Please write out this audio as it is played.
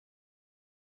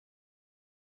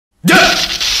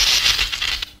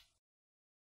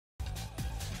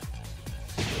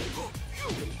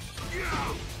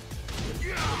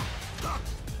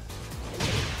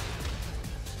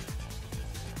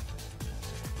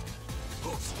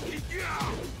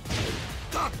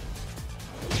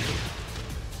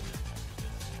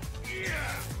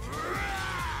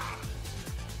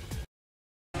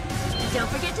Don't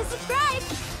forget to subscribe!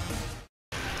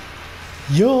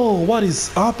 Yo, what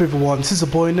is up everyone? This is your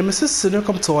boy Nemesis and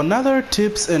welcome to another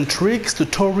tips and tricks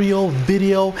tutorial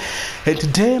video. And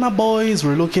today my boys,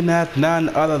 we're looking at none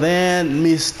other than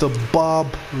Mr.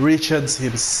 Bob Richards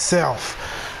himself.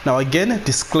 Now again,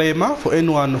 disclaimer for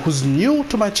anyone who's new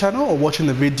to my channel or watching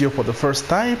the video for the first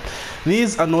time,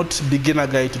 these are not beginner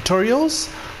guide tutorials.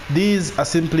 These are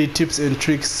simply tips and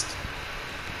tricks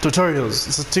tutorials.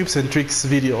 It's a tips and tricks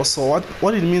video. So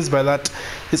what it means by that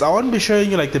is I won't be showing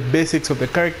you like the basics of the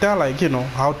character, like, you know,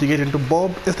 how to get into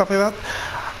Bob and stuff like that.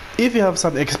 If you have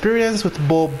some experience with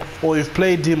Bob, or you've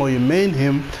played him, or you main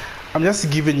him, I'm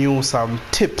just giving you some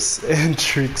tips and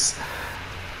tricks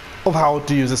of how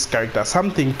to use this character,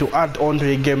 something to add on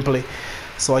to your gameplay.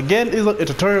 So again, it's not a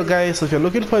tutorial guide, so if you're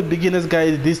looking for a beginner's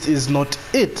guide, this is not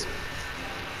it.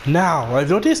 Now,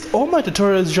 I've noticed all my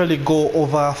tutorials usually go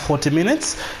over 40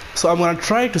 minutes, so I'm going to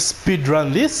try to speed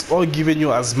run this or giving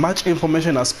you as much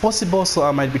information as possible, so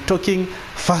I might be talking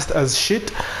fast as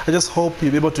shit. I just hope you'll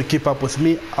be able to keep up with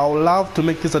me. I would love to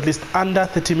make this at least under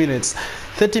 30 minutes,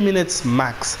 30 minutes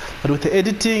max, but with the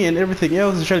editing and everything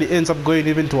else, it usually ends up going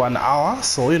even to an hour,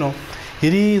 so you know,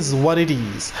 it is what it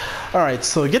is. Alright,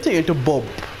 so getting into Bob.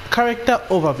 Character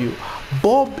overview.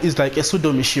 Bob is like a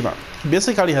pseudo Mishima. He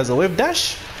basically has a wave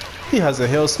dash, he has a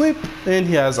hell sweep, and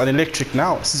he has an electric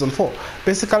now, season 4.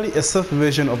 Basically a self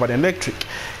version of an electric.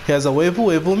 He has a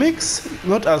Wevu mix,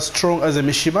 not as strong as the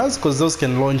Mishimas because those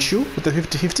can launch you with a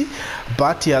 50-50,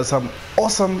 but he has some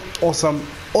awesome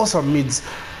mids.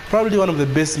 Probably one of the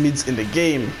best mids in the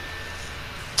game.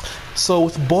 So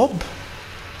with Bob,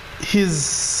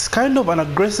 he's kind of an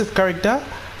aggressive character,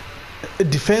 a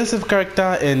defensive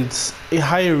character, and a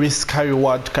high risk, high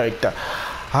reward character.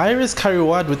 High risk, high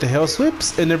reward with the hell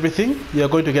sweeps and everything. You're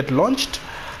going to get launched.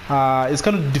 It's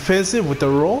kind of defensive with the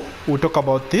roll. We'll talk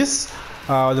about this.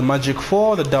 The magic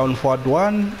 4, the down forward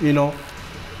 1, you know.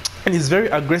 And he's very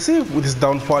aggressive with his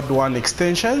down forward 1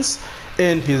 extensions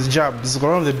and his jabs. He's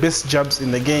one of the best jabs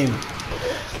in the game.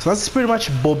 So that's pretty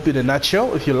much Bob in a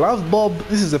nutshell. If you love Bob,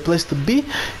 this is the place to be.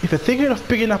 If you're thinking of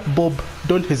picking up Bob,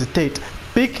 don't hesitate.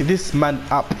 Pick this man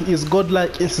up. He is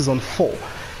godlike in season 4.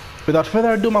 Without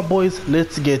further ado, my boys,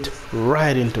 let's get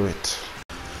right into it.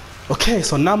 Okay,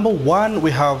 so number 1,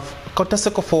 we have counter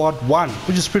circle forward 1,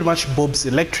 which is pretty much Bob's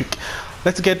electric.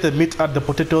 Let's get the meat and the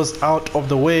potatoes out of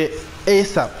the way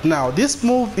ASAP. Now, this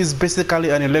move is basically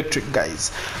an electric,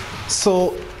 guys.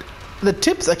 So the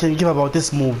tips I can give about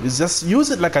this move is just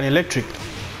use it like an electric.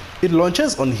 It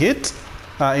launches on hit.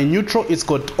 In neutral, it's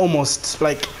got almost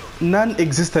like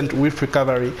non-existent whiff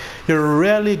recovery. You're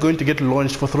rarely going to get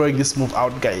launched for throwing this move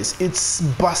out, guys. It's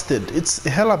busted. It's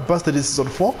hella busted in season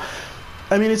 4.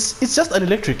 I mean, it's just an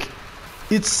electric.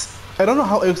 I don't know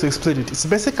how else to explain it. It's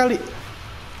basically,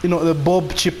 you know, the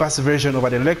Bob cheap-ass version of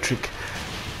an electric.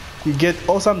 You get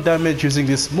awesome damage using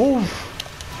this move.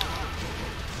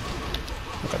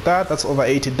 Look at that. That's over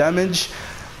 80 damage,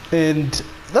 and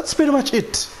that's pretty much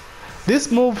it.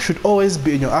 This move should always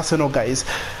be in your arsenal, guys.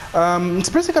 It's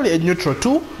basically a neutral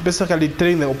too, basically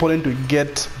telling the opponent to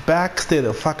get back, stay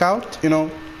the fuck out, you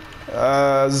know.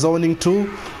 Zoning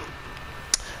too.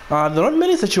 There are not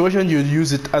many situations you'd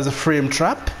use it as a frame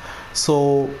trap,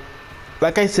 so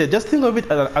like I said, just think of it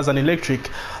as an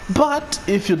electric. But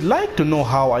if you'd like to know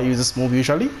how I use this move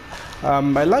usually,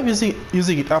 I love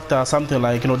using it after something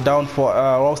like, you know, down for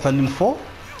or standing 4.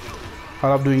 I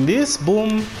love doing this,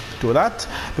 boom, to that,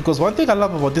 because one thing I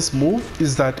love about this move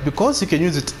is that because you can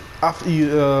use it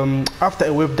after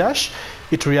a wave dash,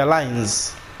 it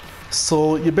realigns.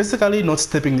 So you're basically not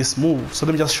stepping this move. So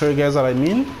let me just show you guys what I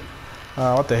mean.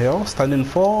 What the hell? Standing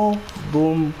 4,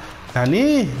 boom,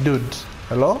 Nani, dude,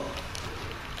 hello,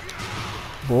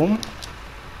 boom.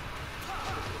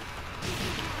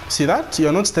 See that?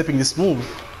 You're not stepping this move.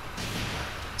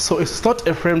 So it's not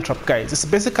a frame trap, guys. It's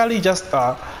basically just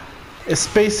a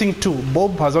spacing tool.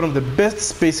 Bob has one of the best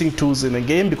spacing tools in the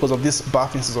game because of this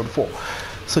buff in season 4.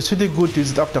 So it's really good to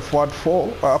use it after forward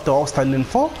 4, after all standing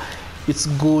 4. It's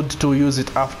good to use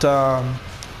it after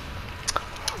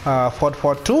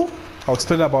forward 2. I'll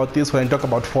explain about this when I talk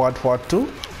about forward 2.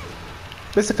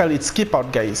 Basically, it's keep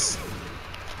out, guys.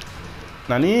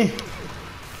 Nani?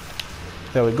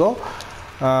 There we go.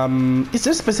 It's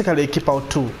just basically a keep out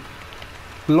tool.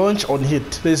 Launch on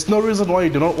hit. There's no reason why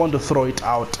you do not want to throw it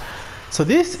out. So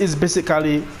this is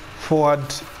basically forward,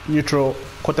 neutral,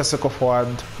 quarter circle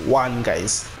forward 1,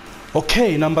 guys.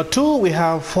 Okay, number 2, we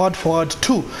have forward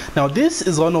 2. Now this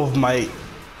is one of my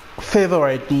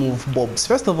favorite move, Bobs.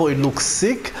 First of all, it looks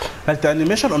sick. Like the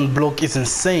animation on block is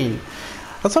insane.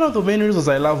 That's one of the main reasons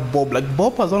I love Bob. Like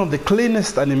Bob has one of the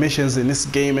cleanest animations in this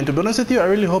game, and to be honest with you, I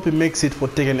really hope he makes it for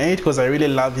Tekken 8 because I really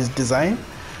love his design.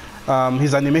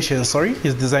 His animation, sorry,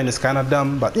 his design is kind of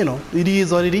dumb, but you know, it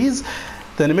is what it is.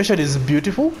 The animation is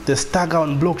beautiful. The stagger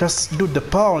on block, just dude, the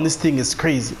power on this thing is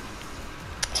crazy.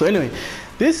 So anyway,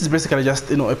 this is basically just,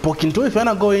 you know, a poking tool. If you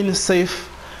wanna go in safe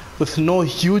with no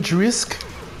huge risk,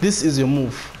 this is your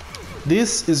move.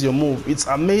 This is your move. It's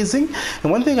amazing.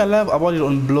 And one thing I love about it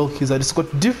on block is that it's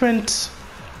got different,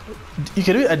 you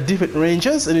can do it at different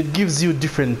ranges, and it gives you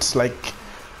different like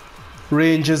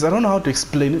ranges. I don't know how to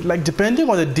explain it. Like depending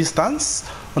on the distance,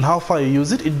 on how far you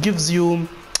use it, it gives you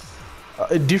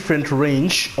a different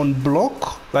range on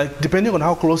block, like depending on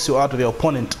how close you are to the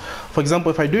opponent. For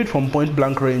example, if I do it from point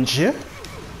blank range here,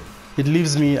 it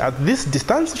leaves me at this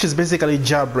distance, which is basically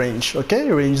jab range, okay?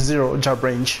 Range 0, jab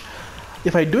range.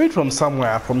 If I do it from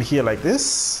somewhere, from here like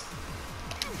this,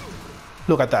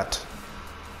 look at that.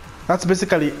 That's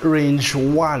basically range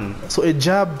 1. So a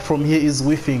jab from here is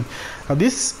whiffing. Now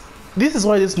this is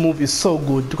why this move is so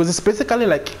good, because it's basically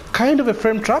like kind of a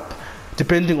frame trap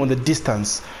depending on the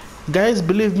distance. Guys,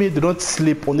 believe me, do not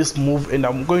sleep on this move, and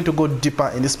I'm going to go deeper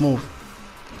in this move.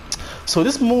 So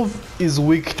this move is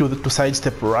weak to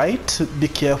sidestep right. Be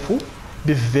careful,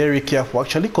 be very careful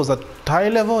actually, because at high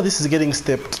level this is getting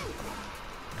stepped.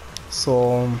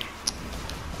 So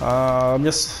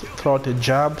just throw out a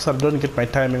jab so I don't get my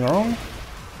timing wrong.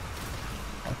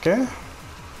 Okay,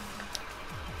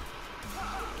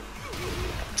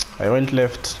 I went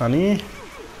left, Nani.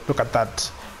 Look at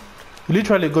that. You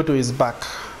literally go to his back.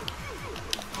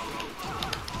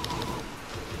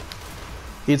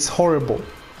 It's horrible.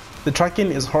 The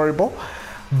tracking is horrible,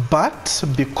 but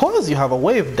because you have a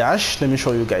wave dash, let me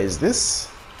show you guys this.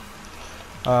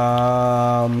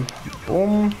 Boom.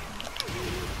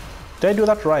 Did I do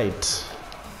that right?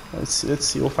 Let's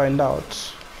see, we'll find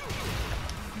out.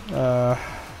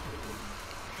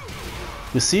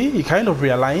 You see, he kind of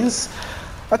realigns.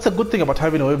 That's a good thing about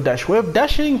having a wave dash. Wave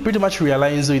dashing pretty much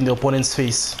realigns you in the opponent's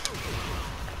face.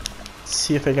 Let's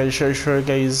see if I can show you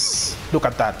guys. Look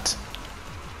at that.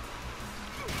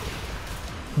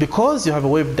 Because you have a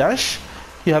wave dash,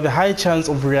 you have a high chance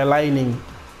of realigning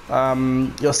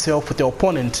yourself with your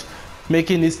opponent,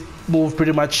 making this move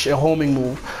pretty much a homing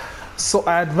move. So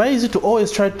I advise you to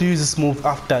always try to use this move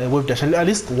after a wave dash, at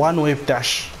least one wave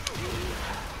dash.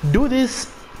 Do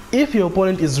this if your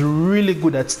opponent is really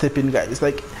good at stepping, guys.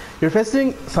 Like you're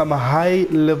facing some high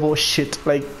level shit,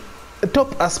 like a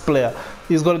top ass player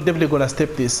is definitely gonna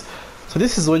step this. So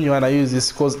this is when you wanna use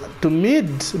this, because to mid,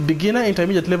 beginner,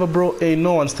 intermediate level, bro, ain't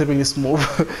no one stepping this move.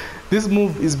 This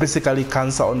move is basically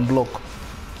cancer on block.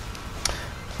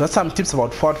 That's some tips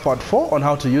about forward 4 on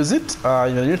how to use it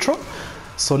in the neutral.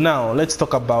 So now let's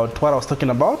talk about what I was talking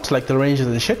about, like the ranges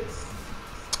and shit.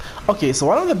 Okay, so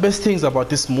one of the best things about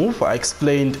this move I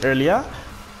explained earlier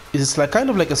is it's like kind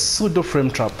of like a pseudo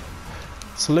frame trap.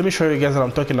 So let me show you guys what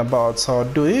I'm talking about. So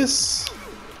I'll do this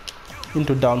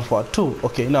into down forward 2.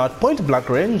 Okay, now at point blank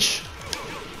range,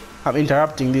 I'm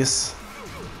interrupting this.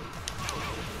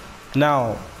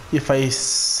 Now if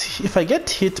I get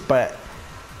hit by,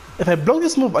 if I block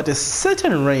this move at a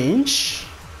certain range,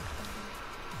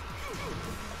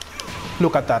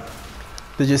 look at that.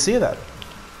 Did you see that?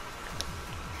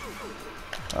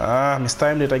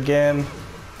 Mistimed it again.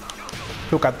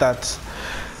 Look at that.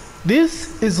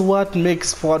 This is what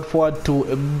makes forward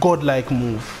 2 a godlike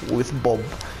move with Bob.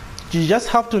 You just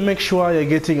have to make sure you're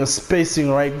getting your spacing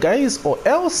right, guys, or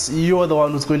else you're the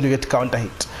one who's going to get counter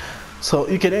hit. So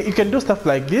you can do stuff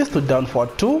like this to down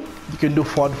forward 2. You can do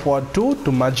forward 2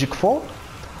 to magic 4,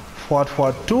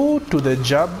 forward 2 to the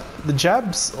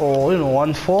jabs, or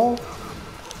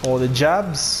 1-4, or the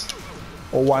jabs,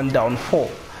 or 1 down 4.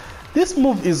 This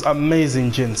move is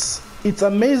amazing, gents. It's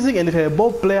amazing, and if you're a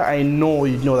Bob player, I know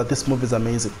you know that this move is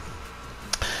amazing.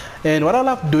 And what I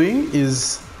love doing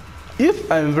is, if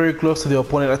I'm very close to the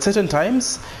opponent at certain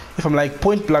times, if I'm like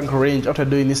point blank range after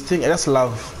doing this thing, I just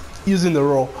love using the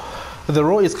raw. The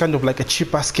raw is kind of like a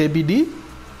cheaper KBD,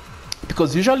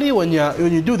 because usually when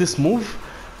you do this move,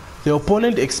 the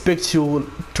opponent expects you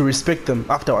to respect them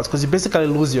afterwards, because you basically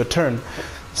lose your turn.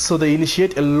 So they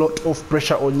initiate a lot of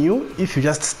pressure on you if you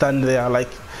just stand there. Like,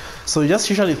 so you just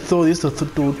usually throw this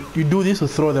you do this to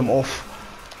throw them off.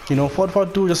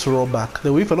 Forward 2, just roll back. They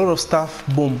whiff a lot of stuff,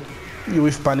 boom, you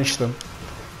whiff punish them.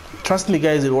 Trust me,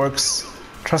 guys, it works.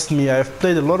 Trust me, I've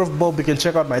played a lot of Bob. You can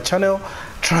check out my channel.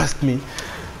 Trust me.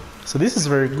 So this is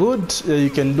very good. You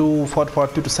can do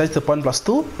forward 2 to sidestep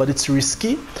 1+2, but it's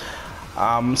risky.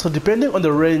 So depending on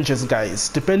the ranges, guys,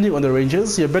 depending on the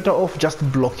ranges, you're better off just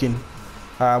blocking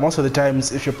most of the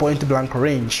times if you're point blank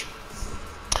range.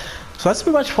 So that's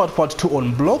pretty much 442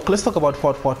 on block. Let's talk about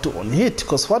 442 on hit,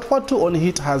 because 442 on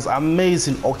hit has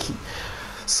amazing Oki.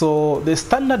 So the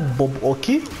standard Bob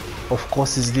Oki, of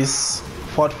course, is this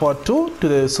 442 to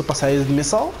the supersized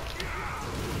missile.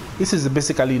 This is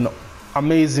basically an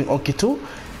amazing Oki too.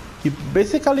 You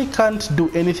basically can't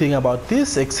do anything about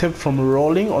this except from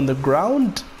rolling on the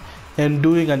ground and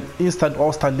doing an instant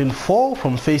all standing fall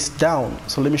from face down.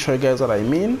 So let me show you guys what I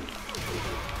mean.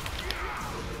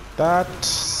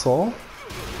 So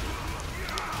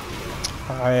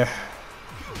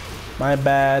my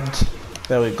bad,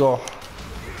 there we go.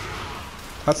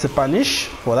 That's the punish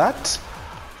for that.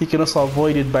 You can also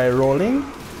avoid it by rolling.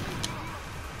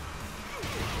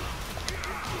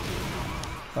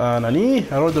 Nani,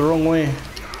 I rolled the wrong way.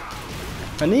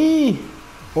 Nani,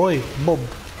 oi, Bob,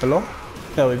 hello,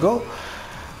 there we go.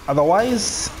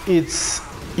 Otherwise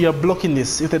you're blocking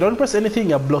this. If they don't press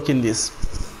anything, you're blocking this.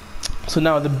 So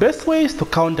now the best way is to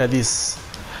counter this.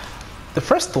 The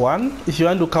first one, if you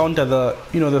want to counter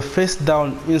the face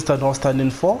down instant or standing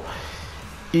fall,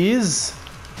 is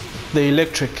the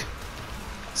electric.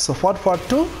 So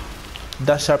 442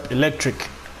 dash up electric.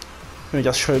 Let me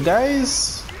just show you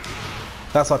guys.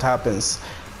 That's what happens.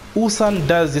 Usan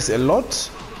does this a lot,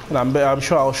 and I'm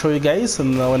sure I'll show you guys.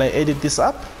 And when I edit this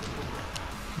up,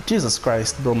 Jesus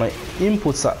Christ, bro, my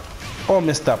inputs are all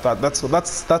messed up. That's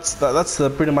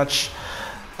pretty much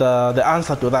the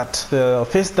answer to that. The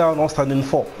face down or standing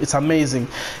fall. It's amazing.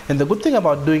 And the good thing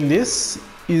about doing this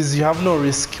is you have no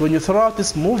risk. When you throw out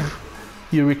this move,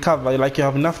 you recover. Like, you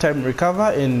have enough time to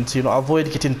recover and avoid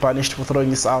getting punished for throwing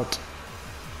this out.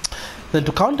 Then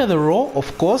to counter the roll,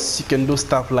 of course, you can do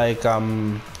stuff like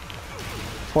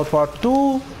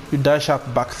 442, you dash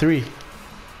up back 3.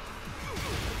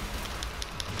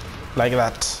 Like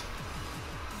that.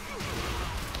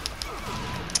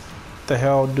 The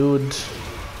hell, dude.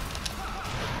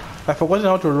 I've forgotten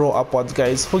how to roll upwards,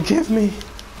 guys. Forgive me.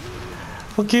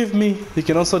 Forgive me. You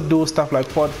can also do stuff like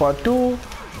 442,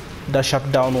 dash up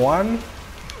down 1,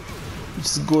 which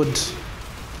is good.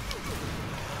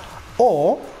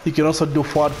 Or you can also do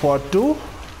 442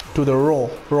 to the roll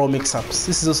mix-ups.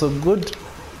 This is also good.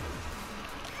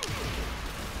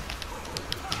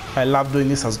 I love doing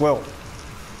this as well.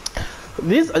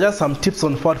 These are just some tips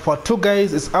on 442,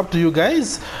 guys. It's up to you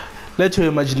guys. Let your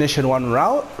imagination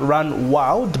run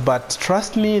wild, but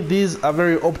trust me, these are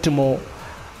very optimal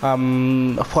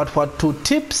 442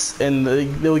 tips, and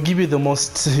they will give you the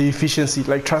most efficiency.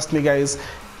 Like, trust me, guys,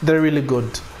 they're really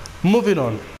good. Moving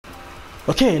on.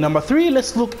 Okay, number 3,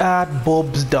 let's look at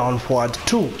Bob's down forward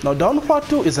 2. Now, down forward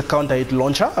 2 is a counter hit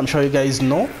launcher. I'm sure you guys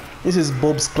know. This is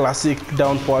Bob's classic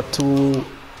down forward 2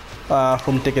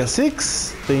 from Tekken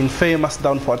 6, the infamous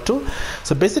down forward 2.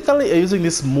 So basically, you're using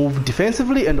this move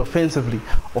defensively and offensively.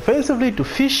 Offensively to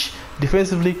fish,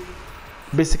 defensively,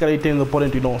 basically telling the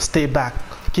opponent, stay back,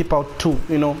 keep out 2,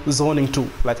 zoning 2,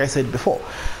 like I said before.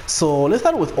 So let's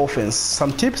start with offense.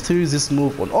 Some tips to use this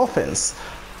move on offense.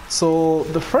 So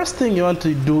the first thing you want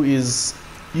to do is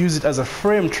use it as a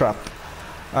frame trap.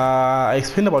 I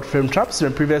explained about frame traps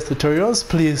in previous tutorials.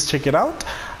 Please check it out.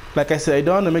 Like I said, I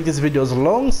don't want to make these videos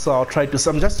long, so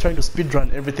I'm just trying to speed run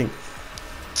everything.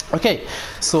 Okay,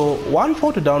 so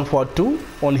 1-4 to down 4-2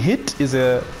 on hit is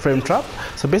a frame trap.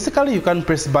 So basically, you can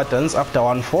press buttons after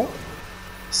 1-4.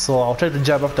 So I'll try to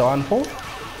jab after 1-4.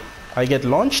 I get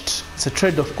launched. It's a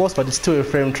trade, of course, but it's still a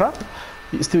frame trap.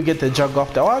 You still get the jab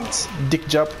afterwards, dick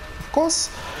jab, of course.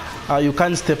 You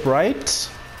can step right,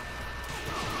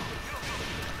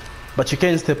 but you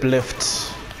can step left.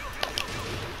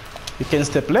 You can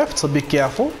step left, so be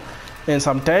careful. And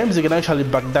sometimes you can actually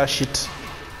backdash it,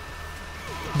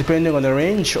 depending on the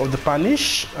range of the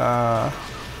punish. There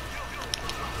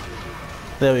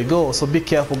we go. So be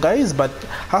careful, guys. But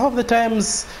half of the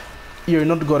times, you're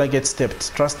not gonna get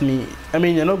stepped. Trust me. I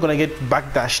mean, you're not gonna get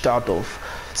backdashed out of.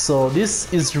 So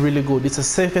this is really good. It's the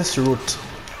safest route.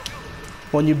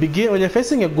 When you're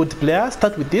facing a good player,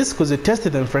 start with this, because you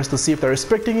tested them first to see if they're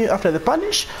respecting you after the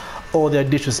punish, or they're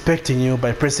disrespecting you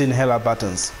by pressing hella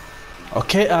buttons.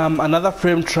 Okay, another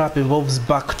frame trap involves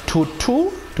back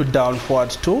 2-2 to down forward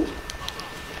 2.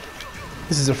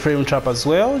 This is a frame trap as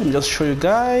well. Let me just show you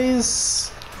guys.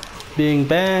 Bing,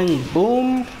 bang,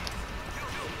 boom.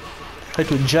 Try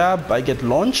to jab, I get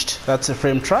launched. That's a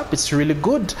frame trap. It's really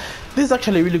good. This is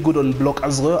actually really good on block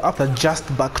as well after just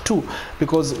back 2,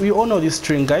 because we all know this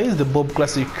string, guys. The Bob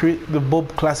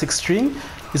classic string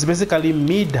is basically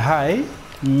mid high,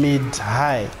 mid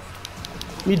high,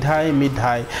 mid high, mid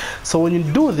high. So when you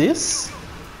do this,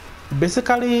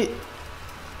 basically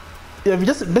you're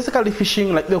just basically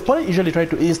fishing, like the opponent usually try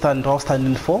to instant or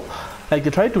standing 4, like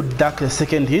they try to duck the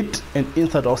second hit and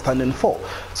instant or standing 4.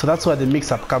 So that's why the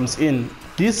mix-up comes in.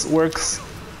 This works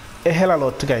a hell of a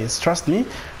lot, guys, trust me.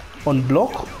 On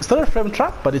block, it's not a frame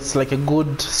trap, but it's like a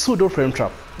good pseudo frame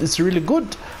trap. It's really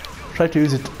good. Try to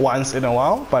use it once in a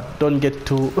while, but don't get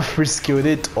too risky with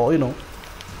it, or you know,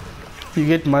 you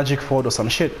get magic forward or some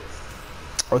shit.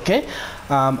 Okay,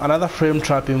 another frame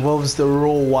trap involves the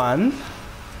row 1.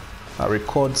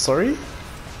 Record, sorry.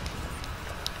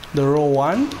 The row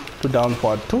 1 to down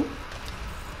forward 2.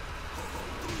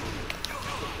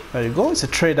 There you go. It's a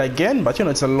trade again, but you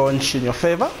know, it's a launch in your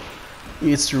favor.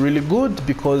 It's really good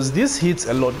because this hits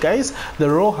a lot, guys. The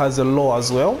row has a low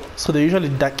as well, so they usually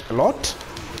duck a lot.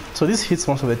 So this hits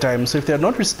most of the time. So if they're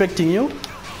not respecting you,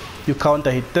 you counter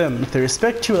hit them. If they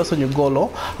respect you, that's when you go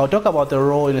low. I'll talk about the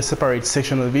row in a separate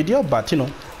section of the video, but you know,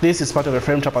 this is part of a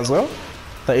frame trap as well.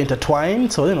 They're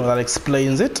intertwined, so you know, that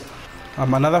explains it.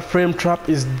 Another frame trap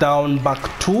is down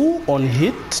back 2 on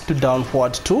hit to down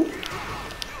forward 2.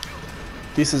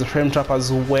 This is a frame trap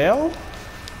as well.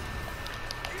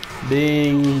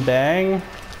 Bing bang,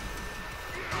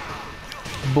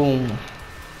 boom.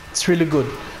 It's really good.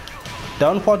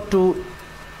 Down forward 2,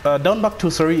 down back 2,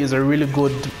 sorry, is a really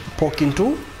good poking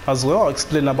tool as well. I'll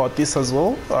explain about this as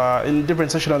well in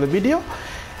different section of the video.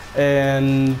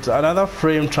 And another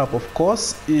frame trap, of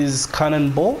course, is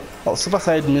cannonball or super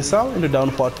side missile into down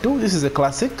forward 2. This is a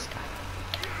classic.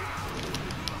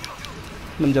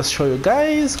 Let me just show you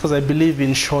guys, because I believe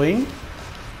in showing.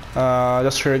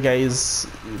 Just show you guys,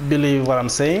 believe what I'm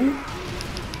saying.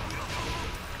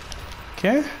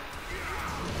 Okay.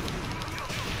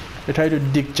 I tried to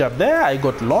dig jab there. I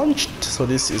got launched, so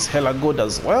this is hella good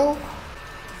as well.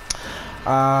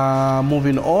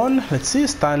 Moving on, let's see,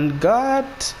 stand guard.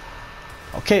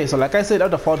 Okay, so like I said,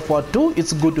 out of forward forward 2,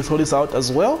 it's good to throw this out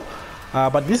as well.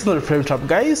 But this is not a frame trap,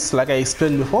 guys, like I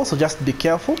explained before, so just be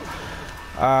careful.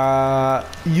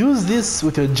 Use this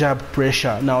with your jab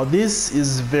pressure. Now this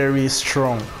is very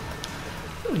strong.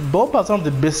 Bob has one of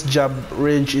the best jab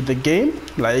range in the game.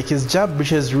 Like his jab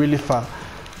reaches really far.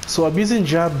 So abusing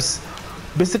jabs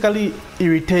basically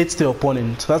irritates the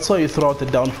opponent. So that's why you throw out the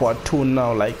down forward 2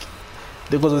 now, like,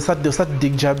 because they'll start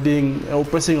dig jabbing or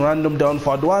pressing random down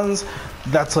forward ones.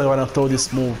 That's why I want to throw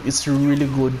this move. It's really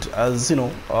good as, you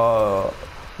know,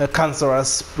 a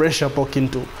cancerous pressure poking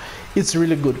tool. It's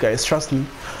really good, guys, trust me.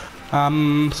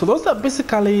 So those are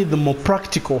basically the more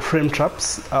practical frame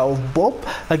traps of Bob.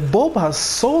 Like, Bob has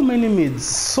so many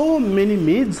mids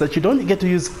that you don't get to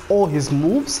use all his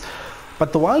moves,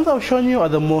 but the ones I've shown you are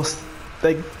the most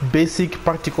like basic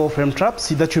practical frame traps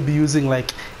that you'll be using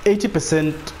like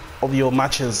 80% of your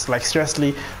matches. Like,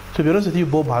 seriously, to be honest with you,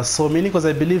 Bob has so many, because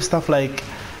I believe stuff like,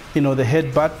 you know, the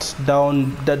headbutt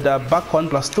down, the back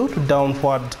 1+2 to down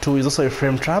forward 2 is also a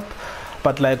frame trap.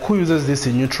 But like, who uses this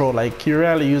in neutral? Like, you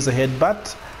rarely use a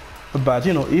headbutt, but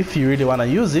you know, if you really want to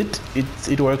use it,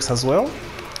 it works as well.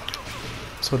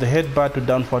 So the headbutt to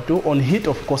down forward 2 on hit,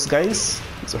 of course, guys,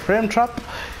 it's a frame trap.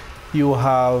 You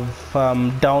have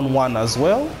down 1 as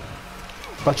well,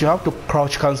 but you have to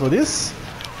crouch cancel this.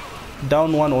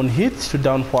 Down 1 on hit to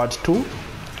down forward 2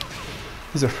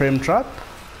 is a frame trap,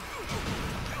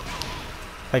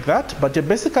 like that. But you're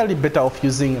basically better off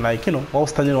using, like, you know, all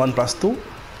standing 1+2,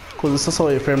 because it's also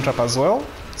a frame trap as well.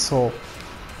 So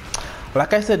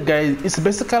like I said, guys, it's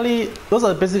basically, those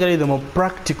are basically the more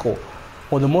practical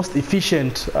or the most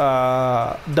efficient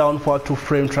down forward 2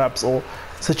 frame traps, or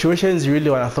situations you really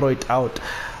want to throw it out.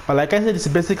 But like I said, it's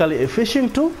basically a fishing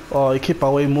tool or a keep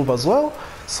away move as well.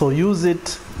 So use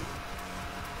it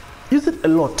a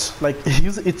lot. Like,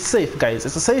 it's safe, guys.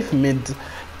 It's a safe mid,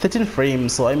 13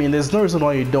 frames. So I mean, there's no reason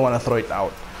why you don't want to throw it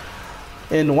out.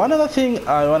 And one other thing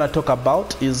I want to talk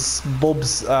about is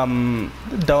Bob's down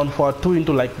forward 2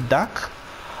 into like duck.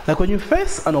 Like, when you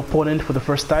face an opponent for the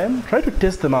first time, try to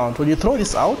test them out. When you throw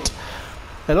this out,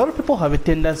 a lot of people have a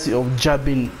tendency of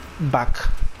jabbing back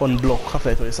on block after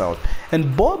they throw this out.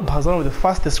 And Bob has one of the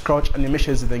fastest crouch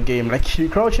animations in the game. Like, he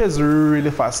crouches really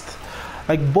fast.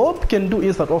 Like, Bob can do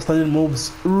instant or standing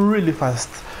moves really fast.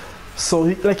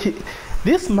 So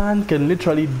this man can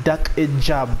literally duck a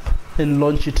jab and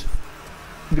launch it,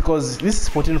 because this is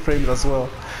 14 frames as well.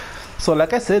 So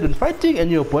like I said, when fighting a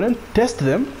new opponent, test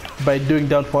them by doing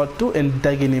down forward 2 and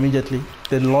ducking immediately,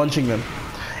 then launching them.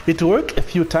 It will work a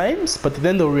few times, but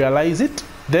then they'll realize it,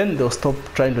 then they'll stop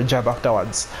trying to jab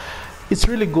afterwards. It's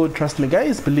really good, trust me,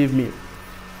 guys, believe me.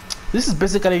 This is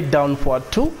basically down forward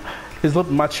 2. There's not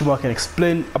much more I can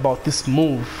explain about this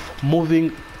move.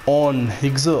 Moving on,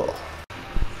 MIXUP.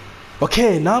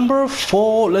 Okay, number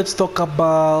 4, let's talk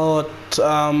about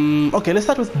okay, let's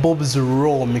start with Bob's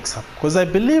raw mix-up, because I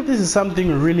believe this is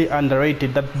something really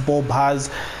underrated that Bob has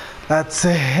that's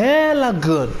hella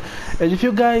good. And if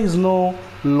you guys know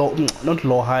not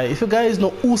low high, if you guys know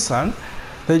Usan,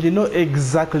 then you know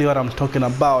exactly what I'm talking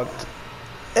about.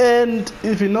 And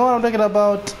if you know what I'm talking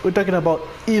about, we're talking about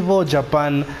Evo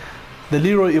Japan, the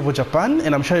Leroy Evo Japan,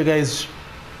 and I'm sure you guys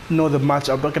know the match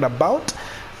I'm talking about.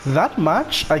 That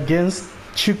match against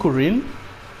Chikurin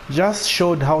just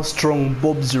showed how strong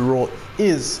Bob's Raw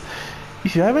is.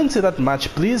 If you haven't seen that match,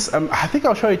 please, I think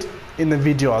I'll show it in the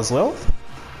video as well.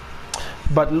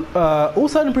 But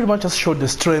Usan pretty much just showed the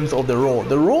strength of the Raw.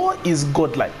 The Raw is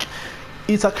godlike.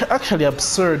 It's actually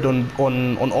absurd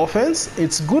on offense.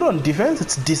 It's good on defense.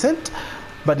 It's decent,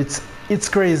 but it's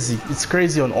crazy. It's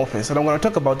crazy on offense, and I'm going to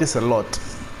talk about this a lot.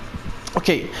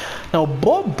 Okay, now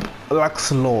Bob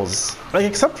lacks lows. Like,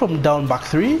 except from down back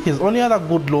 3, his only other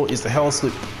good low is the hell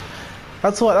sweep.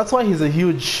 That's why he's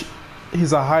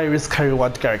a high risk high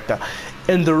reward character.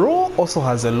 And the Raw also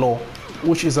has a low,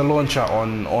 which is a launcher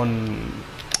on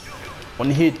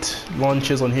hit,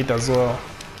 launches on hit as well.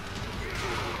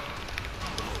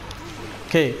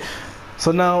 Okay,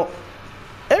 so now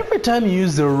every time you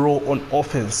use the Raw on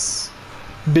offense,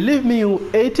 believe me,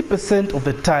 80% of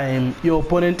the time your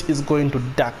opponent is going to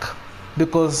duck,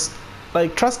 because,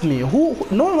 like, trust me,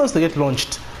 no one wants to get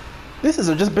launched. This is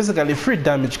just basically free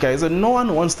damage, guys, and no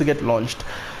one wants to get launched.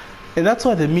 And that's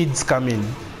why the mids come in.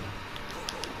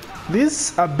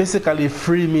 These are basically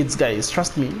free mids, guys,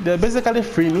 trust me. They're basically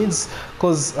free mids,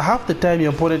 because half the time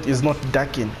your opponent is not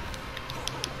ducking.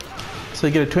 So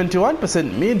you get a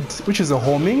 21% mid, which is a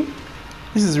homing.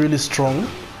 This is really strong.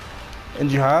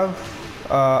 And you have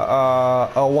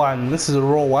a 1. This is a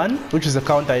raw 1, which is a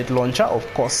counter hit launcher, of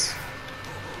course.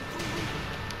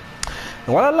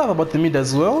 And what I love about the mid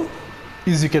as well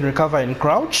is you can recover in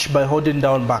crouch by holding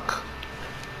down back.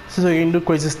 So you can do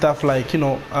crazy stuff like, you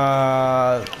know,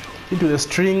 into the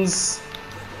strings,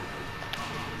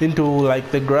 into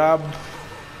like the grab.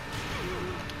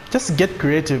 Just get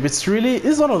creative. It's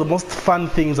one of the most fun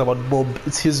things about Bob.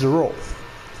 It's his raw.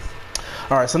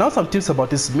 Alright, so now some tips about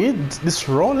this mid, this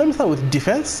raw. Let me start with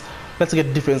defense. Let's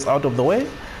get defense out of the way.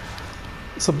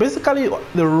 So basically,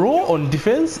 the raw on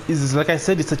defense is, like I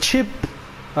said, it's a cheap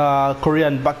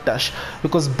Korean backdash,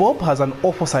 because Bob has an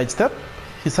awful sidestep.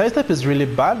 His sidestep is really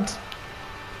bad.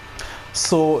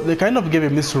 So they kind of gave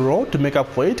him this raw to make up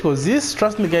for it, because this,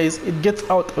 trust me guys, it gets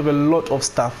out of a lot of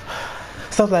stuff.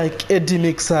 Stuff like Eddie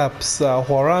mix-ups,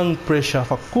 Hwarang pressure,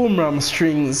 Fakumram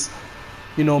strings,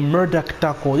 you know, Murdoch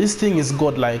tackle. This thing is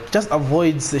godlike, just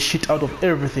avoids the shit out of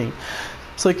everything.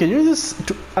 So you can use this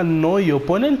to annoy your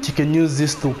opponent. You can use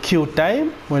this to kill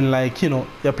time when, like, you know,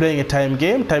 you're playing a time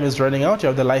game, time is running out, you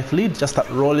have the life lead, just start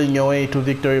rolling your way to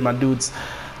victory, my dudes.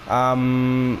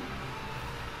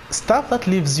 Stuff that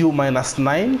leaves you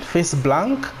 -9 face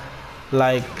blank,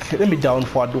 like, let me down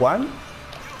forward 1,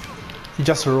 you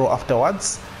just roll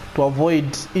afterwards to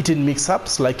avoid eating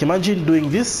mix-ups. Like, imagine doing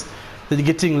this, then you're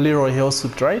getting Leroy Hell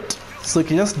Sweep, right? So you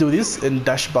can just do this and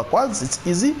dash backwards. It's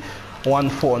easy.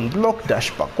 1-4 on block,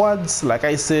 dash backwards. Like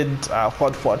I said,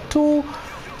 forward 2.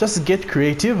 Just get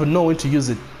creative, know when to use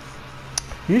it.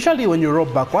 Usually when you roll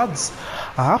backwards,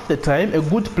 half the time a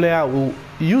good player will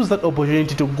use that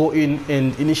opportunity to go in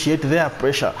and initiate their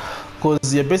pressure,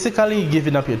 because you're basically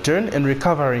giving up your turn and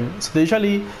recovering. So they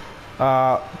usually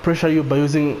pressure you by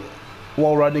using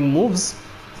wall running moves.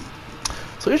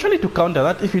 So usually to counter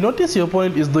that, if you notice your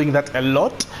opponent is doing that a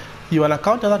lot, you want to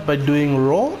counter that by doing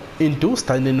roll into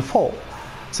standing 4.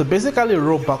 So basically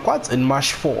roll backwards and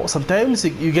mash 4. Sometimes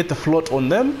you get the float on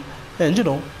them and, you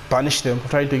know, punish them for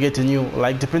trying to get in you,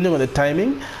 like, depending on the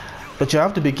timing. But you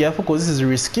have to be careful, because this is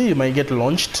risky. You might get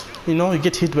launched, you know, you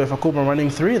get hit by Fakuma running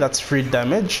 3, that's free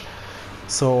damage.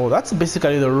 So that's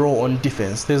basically the roll on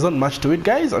defense. There's not much to it,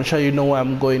 guys. I'm sure you know where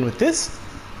I'm going with this.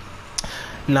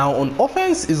 Now on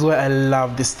offense is where I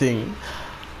love this thing,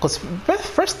 because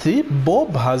firstly,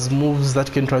 Bob has moves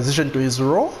that can transition to his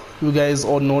raw. You guys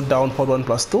all know down forward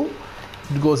 1+2,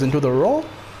 it goes into the raw.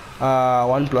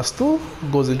 1+2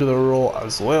 goes into the raw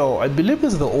as well. I believe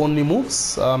these are the only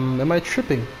moves. Am I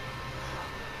tripping?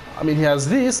 I mean, he has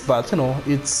this, but, you know,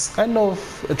 it's kind of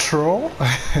a troll.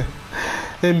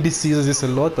 MBC uses this a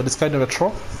lot, but it's kind of a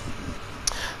troll.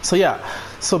 So yeah,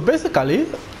 so basically,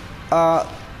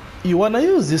 you want to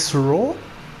use this raw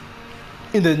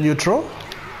in the neutral.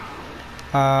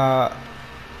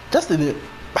 Just in the,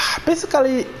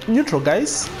 basically, neutral,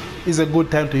 guys, is a good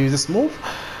time to use this move.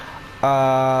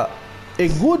 A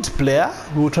good player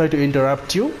will try to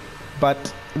interrupt you,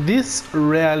 but this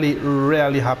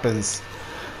rarely happens.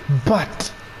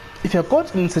 But if you're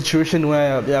caught in a situation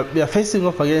where you're facing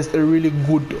off against a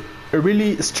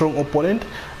really strong opponent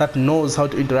that knows how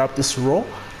to interrupt this row,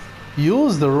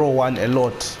 use the row 1 a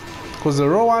lot, because the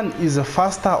row 1 is the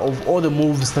faster of all the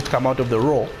moves that come out of the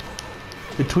row.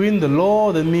 Between the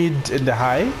low, the mid, and the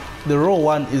high, the row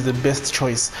 1 is the best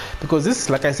choice, because this,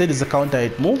 like I said, is a counter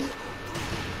hit move.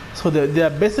 So they are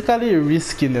basically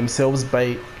risking themselves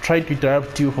by trying to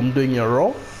interrupt you from doing your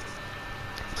row.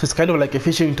 So it's kind of like a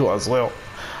fishing tool as well.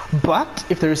 But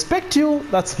if they respect you,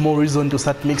 that's more reason to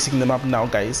start mixing them up now,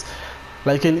 guys.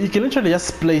 Like you can literally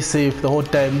just play safe the whole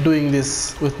time doing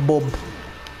this with Bob.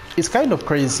 It's kind of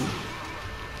crazy.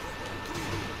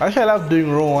 Actually, I love doing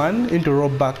row 1 into row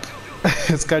back.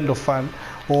 It's kind of fun.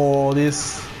 Or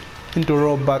this into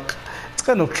row back. It's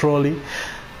kind of trolly.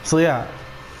 So yeah.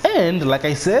 And like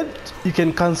I said, you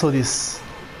can cancel this.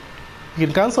 You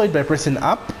can cancel it by pressing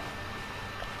up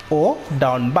or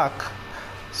down back.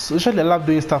 So usually I love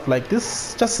doing stuff like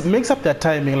this. Just mix up their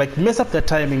timing, like mess up their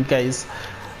timing, guys.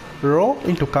 Row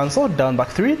into cancel, down back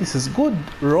 3. This is good.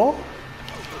 Row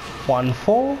 1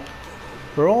 4,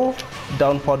 row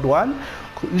down forward 1.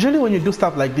 Usually when you do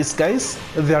stuff like this, guys,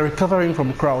 they are recovering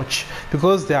from crouch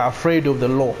because they are afraid of the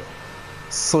low.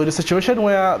 So in a situation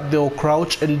where they'll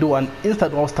crouch and do an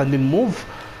instant outstanding move,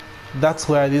 that's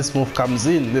where this move comes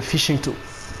in, the fishing tool,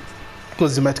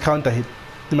 because you might counter hit.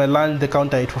 You might land the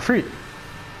counter hit for free.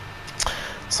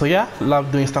 So yeah,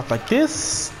 love doing stuff like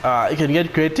this. You can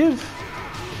get creative.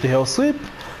 The hell sweep.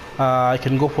 I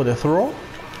can go for the throw.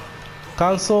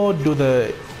 Cancel, do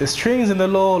the strings in the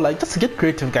low. Like, just get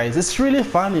creative, guys. It's really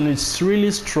fun and it's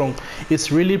really strong.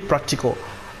 It's really practical.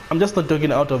 I'm just not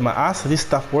talking out of my ass. This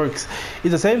stuff works.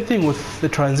 It's the same thing with the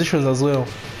transitions as well.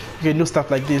 You can do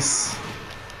stuff like this.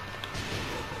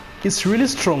 It's really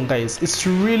strong, guys. It's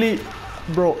really,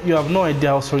 bro, you have no idea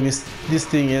how strong this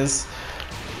thing is.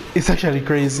 It's actually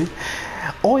crazy.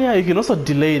 Oh yeah, you can also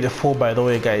delay the 4, by the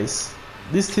way, guys.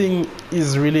 This thing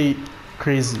is really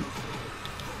crazy.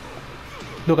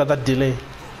 Look at that delay.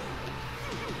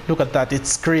 Look at that,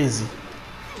 it's crazy.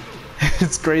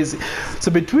 It's crazy. So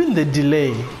between the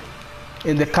delay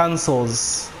and the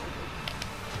cancels,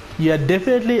 you are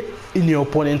definitely in your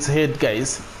opponent's head,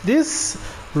 guys. This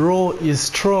row is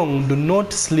strong. Do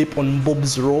not sleep on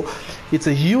Bob's row. It's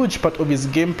a huge part of his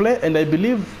gameplay, and I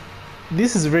believe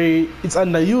this is it's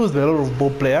underused by a lot of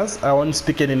Bob players. I won't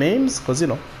speak any names because, you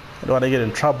know, I don't want to get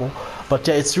in trouble. But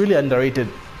yeah, it's really underrated.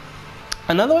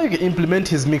 Another way you can implement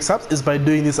his mix-ups is by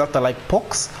doing this after like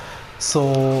pokes.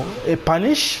 So a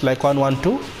punish like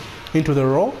 1-1-2 into the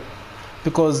row,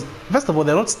 because first of all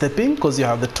they're not stepping because you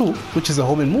have the 2, which is a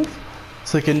homing move.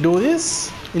 So you can do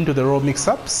this into the row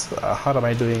mix-ups. How am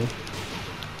I doing?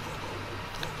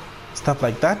 Stuff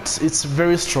like that. It's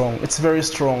very strong. It's very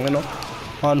strong, you know.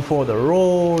 1 for the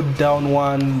row, down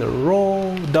 1 the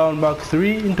row, down back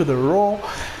 3 into the row.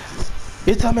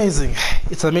 It's amazing.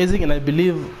 It's amazing, and I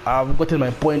believe I've gotten my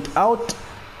point out.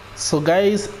 So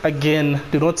guys, again,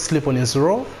 do not sleep on his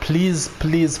row. Please,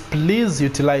 please, please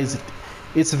utilize it.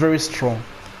 It's very strong.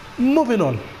 Moving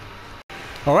on.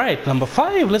 All right, number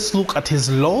 5, let's look at his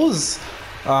lows.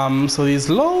 So his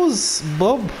lows,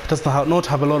 Bob does not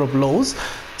have a lot of lows.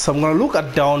 So I'm gonna look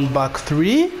at down back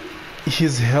 3,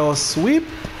 his hell sweep,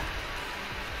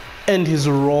 and his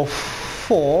row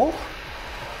 4.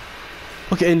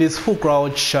 Okay, and his full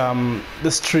crouch,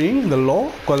 the string, the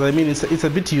low, because I mean it's a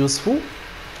bit useful.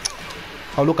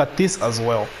 I'll look at this as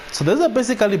well. So those are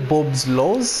basically Bob's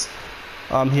lows.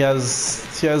 He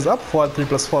has up forward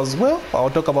 3+4 as well. I'll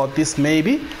talk about this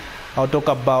maybe. I'll talk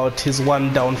about his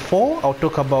 1 down 4. I'll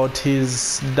talk about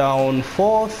his down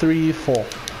 4, 3, 4.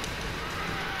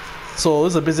 So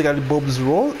those are basically Bob's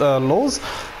lows.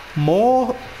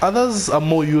 Others are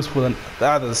more useful than the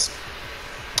others.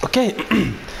 Okay.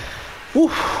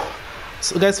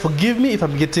 So guys, forgive me if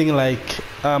I'm getting like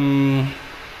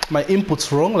my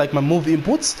inputs wrong, like my move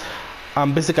inputs.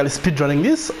 I'm basically speedrunning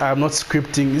this. I'm not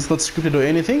scripting. It's not scripted or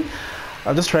anything.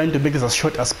 I'm just trying to make this as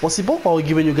short as possible while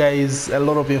giving you guys a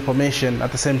lot of information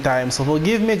at the same time. So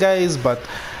forgive me, guys, but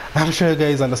I'm sure you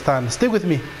guys understand. Stay with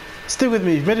me. Stay with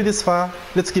me. You've made it this far.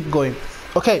 Let's keep going.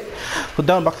 Okay, so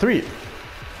down back 3.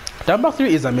 Down back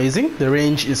 3 is amazing. The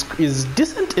range is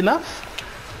decent enough.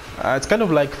 It's kind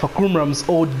of like Fakumram's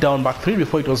old down back 3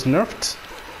 before it was nerfed.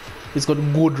 It's got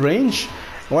good range.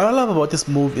 What I love about this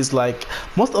move is like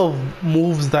most of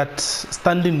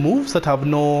standing moves that have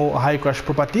no high crash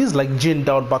properties, like Jin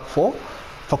down back 4,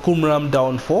 Fakumram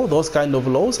down 4, those kind of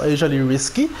lows are usually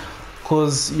risky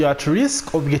because you're at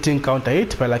risk of getting counter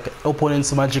hit by like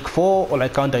opponent's magic 4 or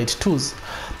like counter hit 2s.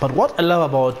 But what I love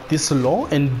about this Law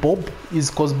and Bob is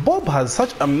because Bob has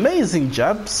such amazing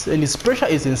jabs and his pressure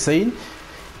is insane.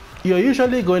 You're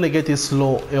usually going to get this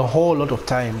Law a whole lot of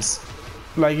times.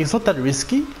 Like, it's not that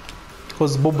risky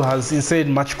because Bob has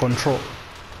insane match control.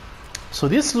 So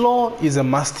this Law is a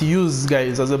must use,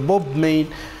 guys. As a Bob main,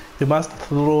 you must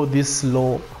throw this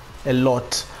Law a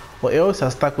lot, or else you're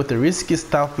stuck with the risky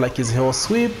stuff like his hell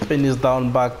sweep and his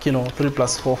down back, you know,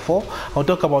 3+4-4. I'll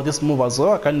talk about this move as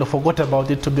well. I kind of forgot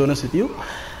about it, to be honest with you.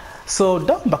 So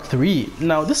down back 3.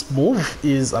 Now this move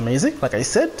is amazing, like I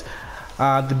said.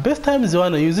 The best times you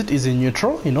want to use it is in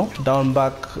neutral, you know, down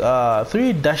back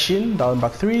 3, dash in, down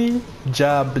back 3,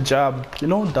 jab, jab, you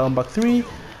know, down back 3,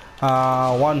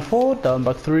 1-4, down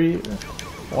back 3,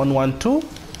 1-1-2,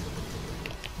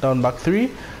 down back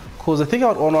 3. Because the thing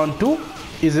about 1-1-2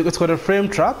 is it's got a frame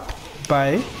trap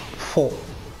by 4.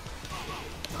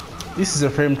 This is a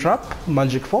frame trap,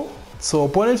 magic 4. So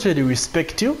opponents really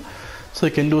respect you. So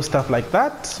you can do stuff like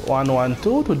that,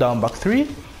 1-1-2 to down back 3.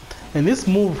 And this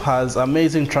move has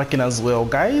amazing tracking as well,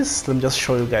 guys. Let me just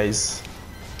show you guys.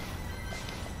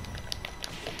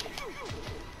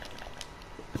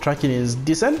 The tracking is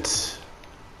decent.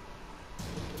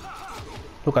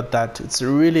 Look at that, it's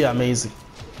really amazing.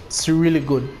 It's really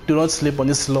good. Do not sleep on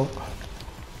this Law.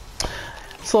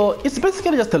 So it's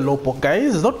basically just a low poke,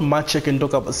 guys. There's not much I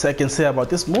can say about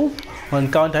this move. On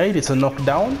counter hit, it's a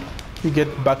knockdown. You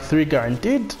get back 3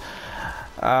 guaranteed.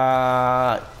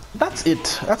 That's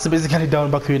it. That's basically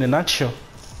down back 3 in a nutshell.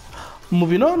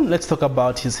 Moving on, let's talk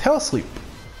about his hell sweep.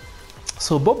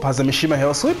 So Bob has a Mishima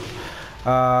hell sweep.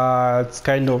 It's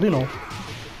kind of, you know,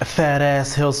 a fat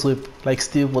ass hell sweep, like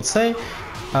Steve would say.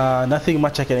 Nothing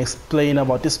much I can explain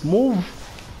about this move.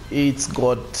 It's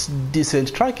got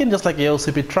decent tracking, just like a hell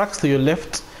sweep. It tracks to your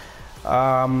left.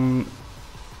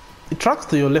 It tracks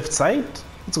to your left side.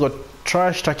 It's got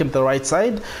trash tracking to the right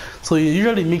side. So you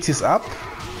usually mix this up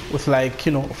with, like,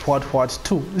 you know, forward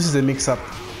 2. This is a mix-up.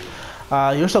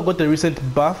 He also got the recent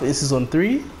buff in season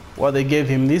 3 where they gave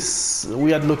him this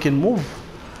weird looking move.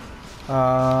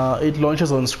 It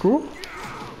launches on screw.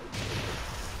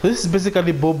 So this is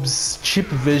basically Bob's cheap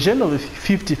version of a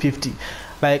 50-50.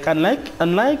 Like, unlike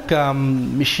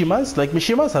Mishimas, like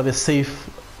Mishimas have a safe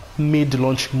mid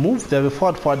launch move. They have a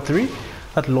forward 3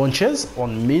 that launches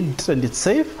on mid and it's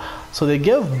safe. So they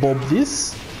gave Bob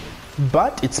this,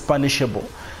 but it's punishable.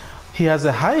 He has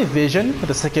a high evasion for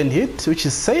the second hit, which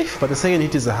is safe, but the second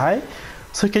hit is a high.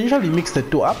 So you can usually mix the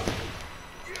 2 up.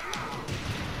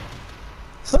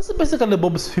 So that's basically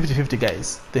Bob's 50-50,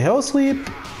 guys. The hell sweep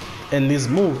and these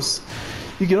moves.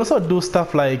 You can also do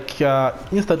stuff like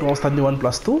instant wall standing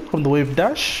 1+2 from the wave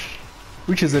dash,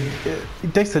 which is it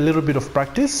takes a little bit of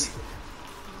practice.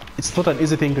 It's not an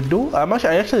easy thing to do. I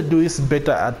actually do this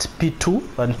better at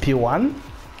P2 than P1,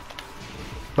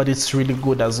 but it's really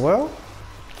good as well.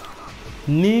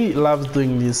 Ni loves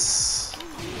doing this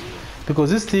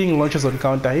because this thing launches on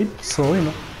counter hit, so you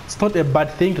know it's not a bad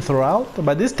thing to throw out,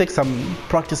 but this takes some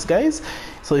practice, guys.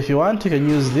 So if you want, you can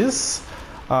use this.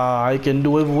 I can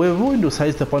do wave into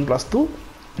side step 1+2,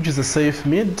 which is a safe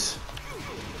mid.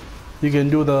 You can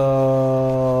do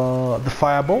the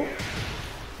fireball,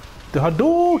 the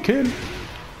Hadouken.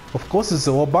 Of course, it's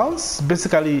a wall bounce.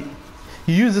 Basically,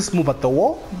 you use this move at the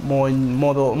wall more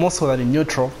so than in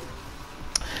neutral.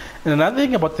 And another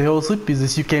thing about the hell sweep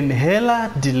is you can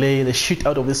hella delay the shit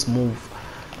out of this move.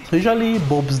 So usually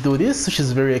Bobs do this, which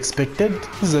is very expected.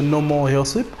 This is a normal hell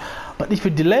sweep, but if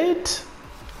you delay it,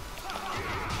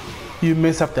 you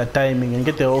mess up their timing and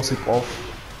get the hell sweep off.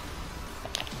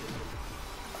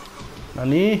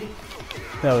 Nani?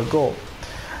 There we go.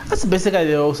 That's basically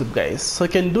the hell sweep, guys. So you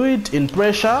can do it in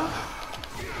pressure.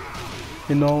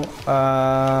 You know,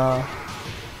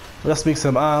 just mix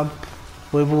them up.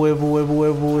 Wave,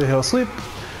 hell sweep.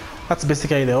 That's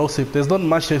basically the hell sweep. There's not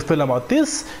much to explain about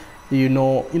this. You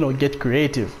know, get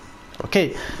creative.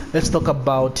 Okay, let's talk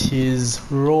about his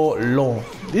raw law.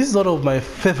 This is one of my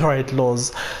favorite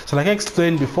laws. So like I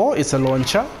explained before, it's a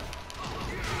launcher.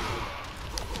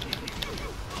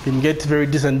 You can get very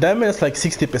decent damage, like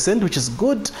 60%, which is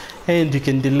good, and you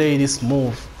can delay this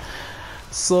move.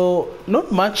 So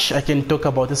not much I can talk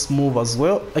about this move as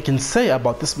well. I can say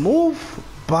about this move,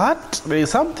 but there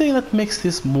is something that makes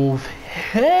this move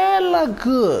hella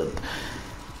good,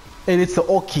 and it's the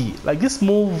Oki. Like, this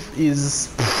move is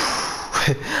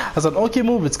as an Oki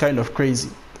move, it's kind of crazy.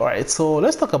 All right, so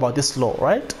let's talk about this law.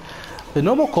 Right, the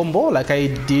normal combo, like I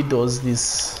did, was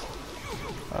this.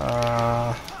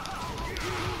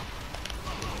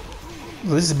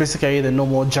 So this is basically the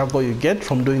normal juggle you get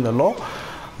from doing the law,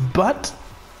 But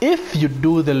if you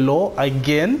do the low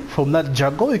again from that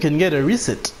juggle, you can get a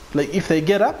reset. Like if they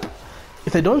get up,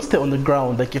 if they don't stay on the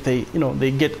ground, like if they,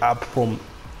 they get up from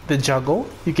the juggle,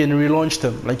 you can relaunch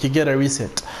them, like you get a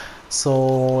reset.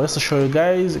 So just to show you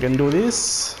guys, you can do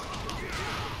this.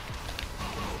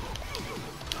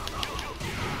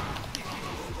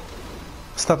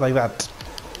 Stuff like that.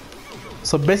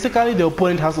 So basically the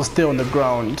opponent has to stay on the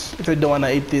ground if they don't want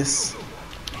to eat this.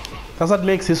 That's what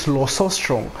makes this low so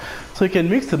strong. So you can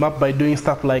mix them up by doing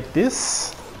stuff like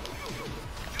this.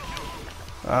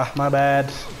 My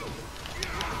bad.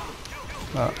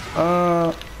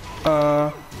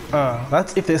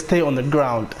 That's if they stay on the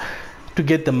ground to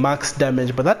get the max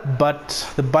damage.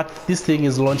 But this thing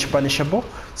is launch punishable.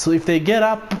 So if they get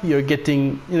up, you're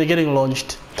getting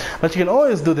launched. But you can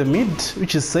always do the mid,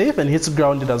 which is safe and hits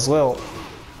grounded as well.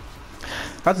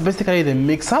 That's basically the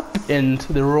mix-up and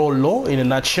the raw low in a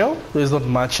nutshell. There's not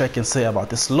much I can say about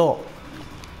this low.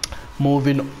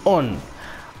 Moving on.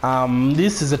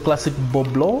 This is a classic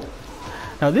bob low.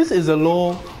 Now this is a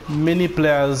low many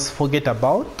players forget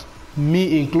about,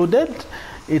 me included.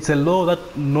 It's a low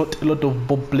that not a lot of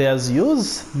bob players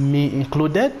use, me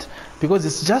included, because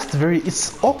it's just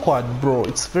it's awkward, bro.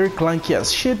 It's very clunky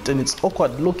as shit and it's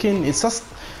awkward looking.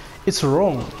 It's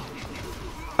wrong.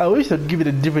 I wish they'd give it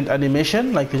a different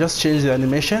animation, like they just change the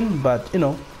animation, but it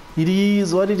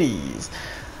is what it is.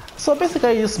 So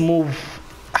basically this move,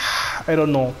 I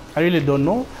don't know, I really don't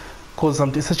know, because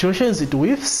some situations it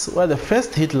whiffs where the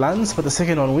first hit lands but the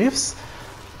second one whiffs,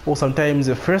 or sometimes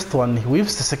the first one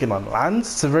whiffs, the second one lands.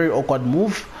 It's a very awkward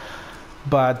move,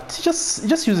 but just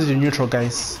use it in neutral,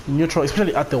 guys. In neutral,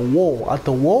 especially at the wall. At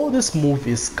the wall, this move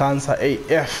is cancer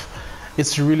AF.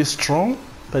 It's really strong,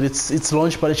 but it's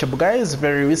launch punishable, guys.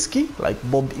 Very risky, like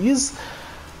Bob is.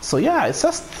 So yeah, it's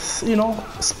just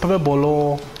spammable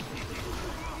low.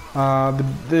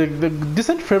 The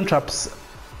decent frame traps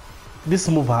this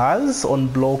move has on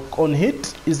block, on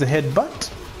hit, is the headbutt.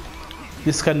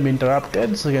 This can be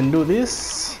interrupted, so you can do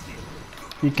this.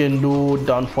 You can do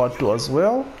down forward 2 as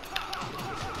well.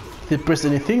 If they press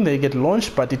anything, they get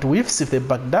launched, but it whiffs. If they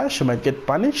backdash, you might get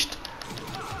punished.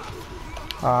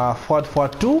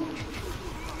 Forward 2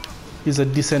 is a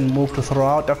decent move to throw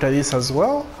out after this as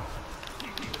well.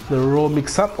 The raw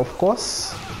mix-up, of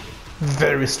course,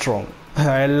 very strong.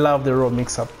 I love the raw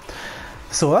mix-up.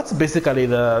 So that's basically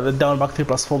the down back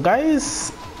 3+4,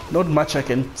 guys. Not much I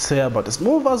can say about this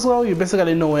move as well. You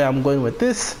basically know where I'm going with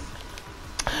this.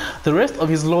 The rest of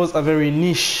his lows are very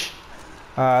niche.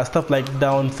 Stuff like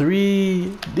down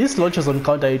 3. This launches on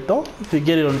counter 8 though, if you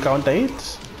get it on counter 8.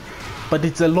 But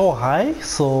it's a low high,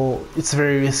 so it's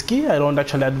very risky. I don't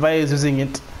actually advise using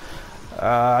it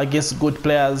against good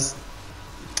players.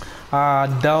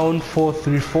 Down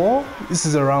 4-3-4. This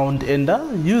is a round ender.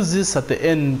 Use this at the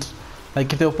end.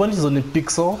 Like if the opponent is on a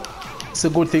pixel, it's a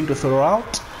good thing to throw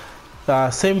out.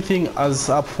 Same thing as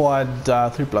up forward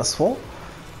 3+4.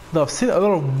 Though I've seen a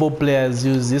lot of bow players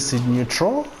use this in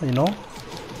neutral,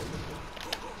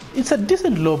 It's a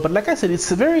decent low, but like I said, it's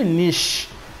very niche.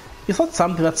 It's not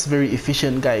something that's very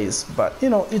efficient, guys. But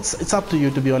it's up to you,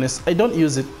 to be honest. I don't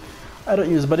use it.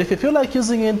 But if you feel like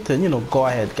using it, then go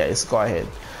ahead, guys. Go ahead.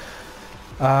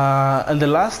 And the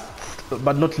last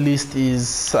but not least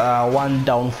is 1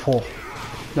 down 4.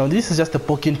 Now this is just a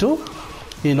poking tool.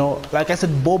 Like I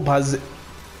said, Bob has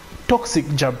toxic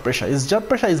jump pressure. His jump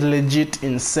pressure is legit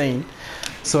insane.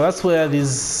 So that's where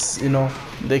this, the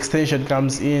extension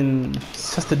comes in.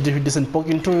 It's just a decent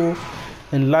poking tool.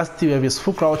 And lastly, we have his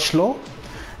full crouch low.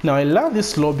 Now I love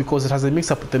this low because it has a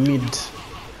mix up with the mid.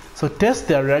 So test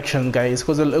their reaction, guys,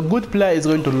 because a good player is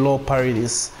going to low parry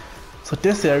this. So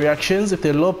test their reactions. If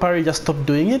they low parry, just stop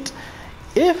doing it.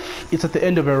 If it's at the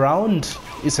end of a round,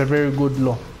 it's a very good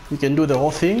low. You can do the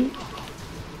whole thing,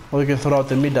 or you can throw out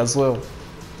the mid as well.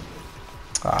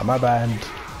 My bad.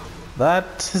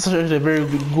 That is actually a very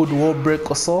good wall break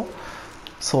or so.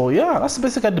 So yeah, that's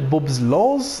basically the Bob's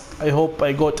laws. I hope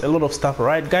I got a lot of stuff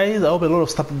right, guys. I hope a lot of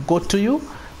stuff got to you,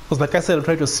 because like I said, I'm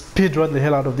trying to speed run the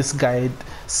hell out of this guide.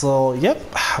 So yep,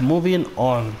 moving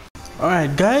on.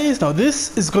 Alright guys, now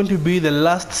this is going to be the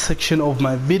last section of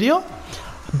my video,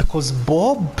 because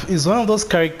Bob is one of those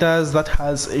characters that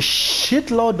has a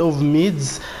shitload of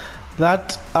mids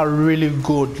that are really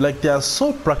good. Like, they are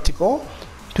so practical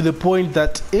to the point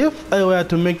that if I were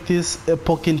to make this a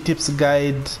poking tips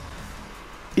guide,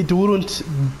 it wouldn't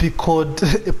be called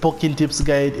a poking tips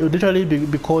guide. It would literally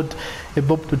be called a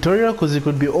Bob tutorial, because it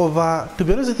could be over, to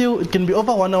be honest with you, it can be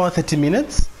over 1 hour 30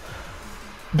 minutes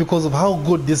because of how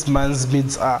good this man's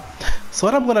mids are. So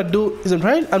what I'm gonna do is I'm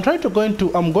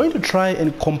going to try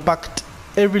and compact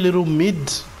every little mid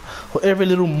for every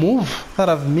little move that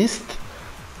I've missed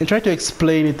and try to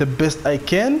explain it the best I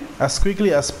can as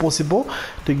quickly as possible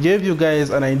to give you guys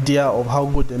an idea of how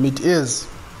good the meat is.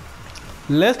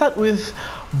 Let's start with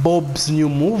Bob's new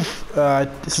move,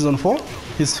 season 4,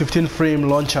 his 15 frame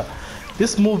launcher.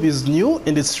 This move is new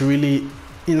and it's really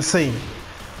insane.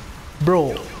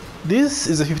 Bro, this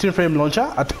is a 15 frame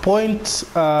launcher at point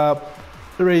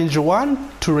range 1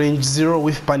 to range 0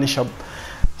 with Punisher.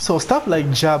 So stuff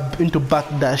like jab into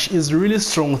backdash is really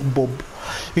strong with Bob.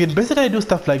 You can basically do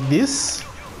stuff like this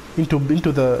into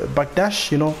the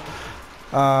backdash, you know,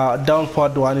 down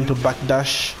forward 1 into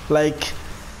backdash. Like,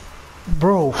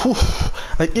 bro, whew,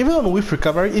 like even on whiff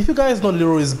recovery, if you guys know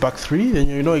Leroy's back 3, then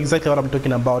you know exactly what I'm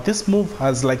talking about. This move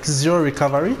has like 0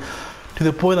 recovery to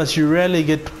the point that you rarely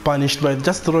get punished by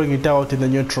just throwing it out in the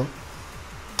neutral.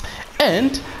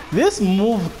 And this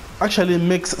move actually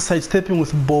makes sidestepping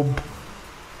with Bob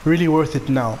really worth it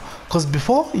now, because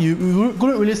before you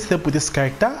couldn't really step with this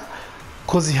character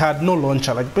because he had no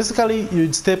launcher. Like basically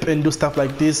you'd step and do stuff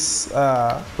like this,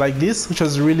 which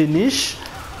was really niche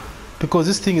because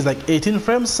this thing is like 18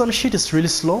 frames, some shit. Is really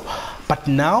slow. But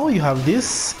now you have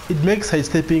this, it makes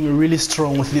sidestepping really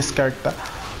strong with this character.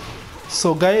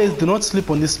 So guys, do not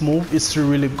sleep on this move, it's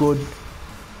really good.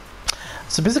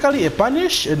 So basically a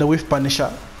punish and a whiff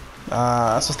punisher.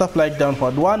 So stuff like down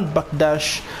forward 1,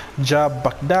 backdash, jab,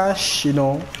 backdash, you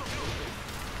know,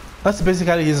 that's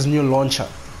basically his new launcher.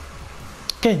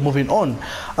 Okay, moving on,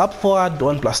 up forward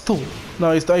 1+2.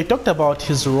 Now I talked about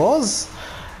his rows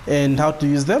and how to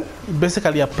use them. It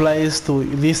basically applies to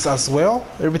this as well,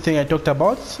 everything I talked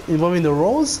about involving the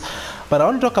rows, but I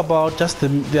want to talk about just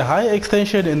the high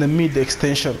extension and the mid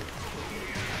extension.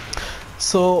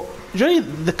 So usually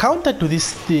the counter to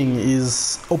this thing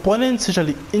is opponents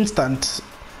usually instant,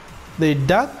 they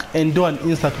duck and do an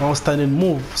instant outstanding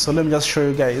move. So let me just show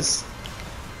you guys.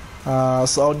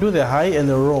 So I'll do the high and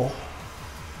the roll.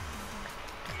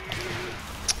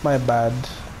 My bad.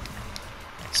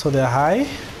 So the high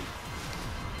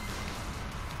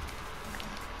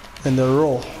and the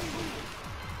roll.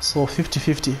 So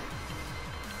 50-50.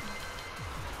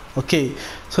 Okay,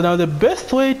 so now the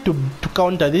best way to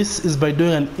counter this is by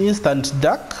doing an instant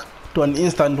duck to an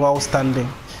instant while standing.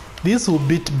 This will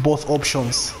beat both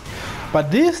options.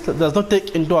 But this does not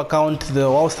take into account the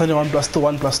while standing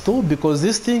 1+2, 1+2, because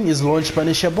this thing is launch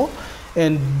punishable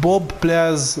and Bob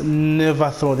players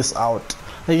never throw this out.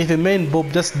 Like if you main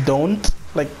Bob, just don't.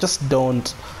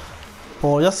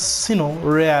 Or just, you know,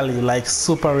 rarely, like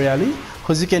super rarely,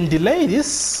 because you can delay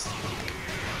this.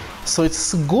 So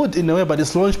it's good in a way, but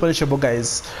it's launch punishable,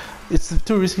 guys. It's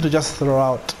too risky to just throw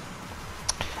out.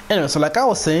 Anyway, so like I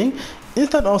was saying,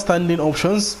 instant outstanding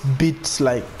options beat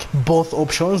like both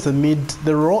options, the mid,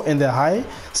 the raw and the high.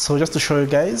 So just to show you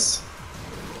guys.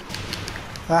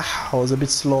 I was a bit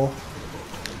slow.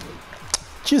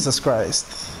 Jesus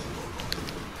Christ.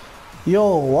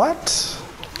 Yo, what?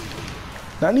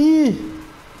 Nani?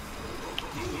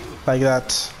 Like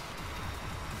that.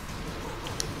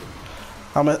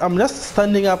 I'm just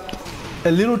standing up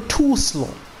a little too slow.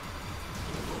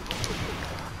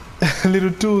 A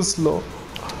little too slow.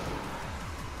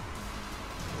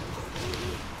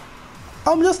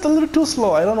 I'm just a little too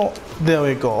slow. I don't know. There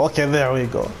we go. Okay, there we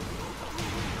go.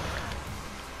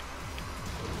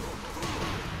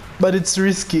 But it's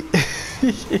risky.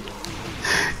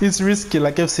 It's risky,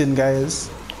 like I've seen, guys.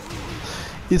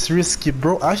 It's risky,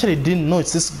 bro. I actually didn't know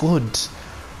it's this good.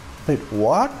 Wait,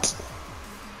 what?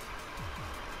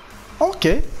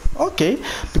 Okay,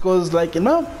 because like in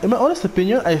my honest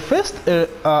opinion, I faced a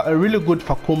really good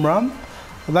Fakum Ram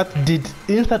that did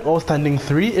instant outstanding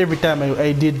 3 every time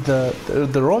I did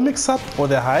the raw mix-up or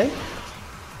the high,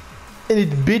 and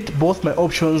it beat both my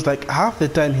options like half the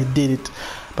time he did it.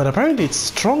 But apparently it's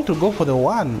strong to go for the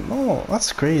 1. Oh,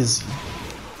 that's crazy.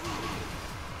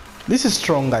 This is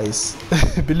strong, guys.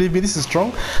 Believe me, this is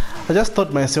strong. I just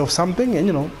taught myself something, and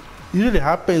you know, usually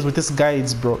happens with these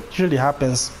guides, bro. Usually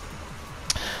happens.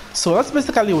 So that's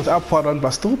basically with up forward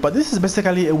 1+2, but this is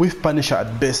basically a whiff punisher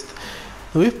at best.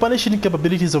 The whiff punishing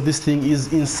capabilities of this thing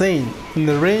is insane, and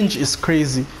the range is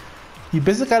crazy. You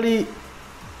basically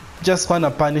just want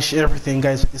to punish everything,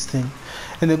 guys, with this thing.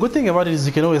 And the good thing about it is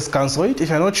you can always cancel it. If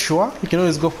you're not sure, you can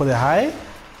always go for the high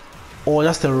or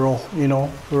just the roll, you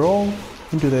know, roll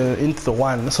into the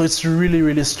 1. So it's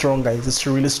really strong, guys. It's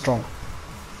really strong.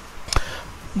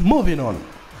 Moving on.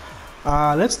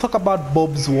 Let's talk about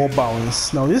Bob's wall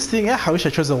bounce. Now this thing, I wish I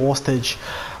chose a wall stage,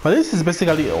 but this is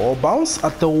basically a wall bounce.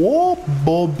 At the wall,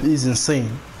 Bob is insane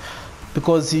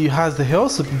because he has the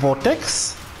Hellsweep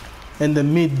Vortex and the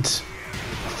mid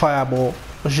Fireball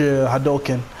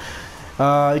Hadouken.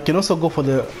 You can also go for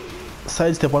the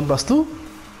sidestep 1+2,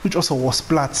 which also was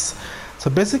splats. So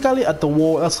basically at the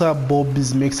wall, that's where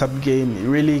Bob's mix-up game, it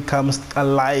really comes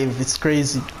alive. It's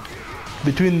crazy.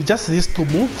 Between just these two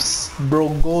moves, bro,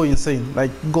 go insane.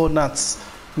 Like, go nuts.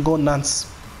 Go nuts.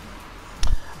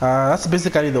 That's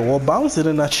basically the wall bounce in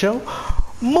a nutshell.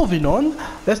 Moving on,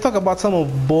 let's talk about some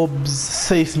of Bob's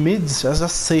safe mids. That's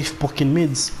just safe poking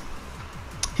mids.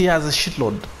 He has a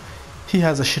shitload. He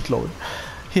has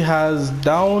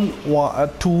down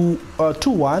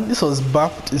 2-1. This was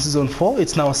buffed in season 4.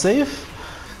 It's now safe,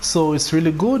 so it's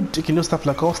really good. You can do stuff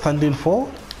like standing 4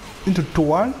 into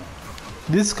 2-1.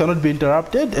 This cannot be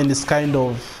interrupted, and it's kind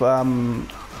of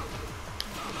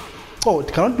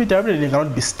it cannot be interrupted and it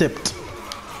cannot be stepped.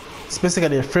 It's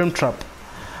basically a frame trap.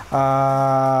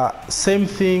 Same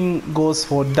thing goes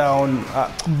for down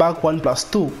back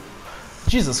 1+2.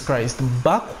 Jesus Christ,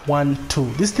 back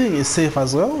 1-2. This thing is safe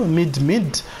as well. Mid,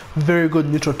 very good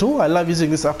neutral too. I love using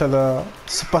this after the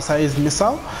supersized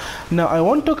missile. Now I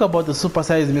won't talk about the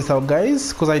supersized missile,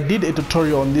 guys, because I did a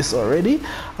tutorial on this already.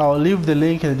 I'll leave the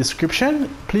link in the description.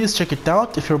 Please check it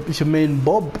out. If you main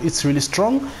Bob, it's really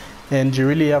strong, and you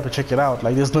really have to check it out.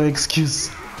 Like, there's no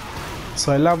excuse.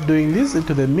 So I love doing this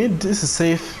into the mid. This is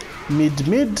safe mid.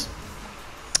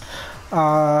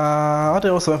 What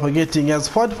else am I forgetting? He has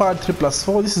forward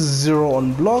 3+4. This is 0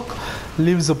 on block,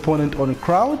 leaves opponent on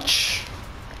crouch.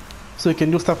 So you can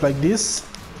do stuff like this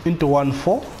into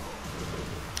 1-4.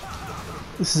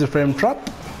 This is a frame trap.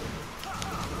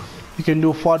 You can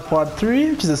do forward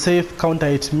 3, which is a safe counter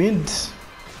hit mid.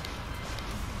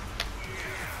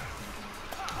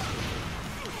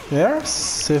 Yes,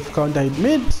 safe counter hit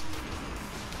mid.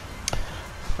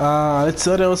 Let's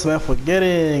see what else am I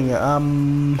forgetting.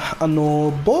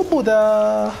 No,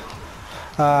 Bobuda.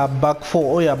 Back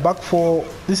 4. Oh yeah, back 4.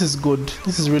 This is good.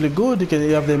 This is really good.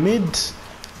 You have the mid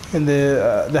and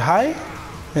the high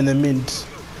and the mid.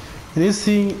 And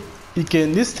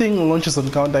this thing launches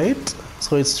on counter hit,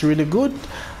 so it's really good.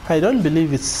 I don't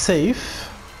believe it's safe.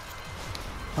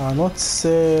 Not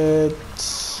set.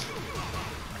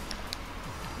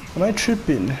 Am I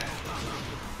tripping?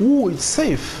 Ooh, it's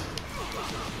safe.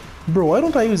 Bro, why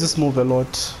don't I use this move a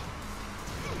lot?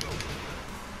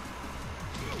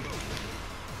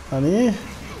 Honey?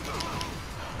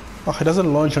 Oh, it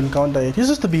doesn't launch on counter hit. It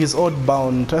used to be his odd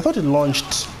bound. I thought it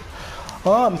launched.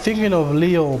 Oh, I'm thinking of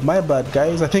Leo. My bad,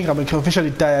 guys. I think I'm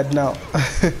officially tired now.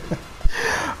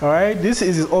 Alright, this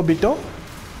is his orbital.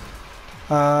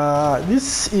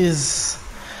 This is...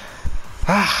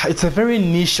 it's a very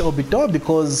niche orbital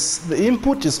because the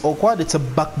input is awkward. It's a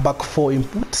back 4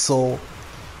 input, so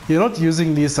you're not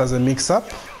using this as a mix-up.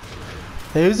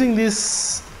 You're using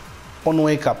this on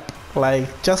wake up, like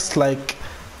just like,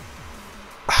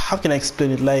 how can I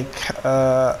explain it? Like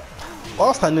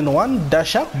all standing 1,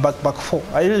 dash up, back 4.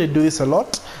 I usually do this a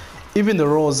lot. Even the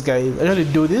rolls, guys, I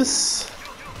usually do this.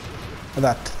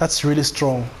 That's really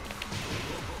strong.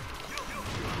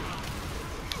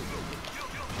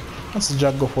 Let's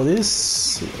just go for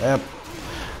this.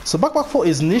 So back 4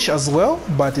 is niche as well,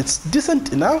 but it's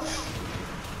decent enough.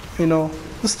 You know,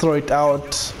 just throw it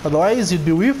out. Otherwise, you'd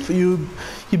be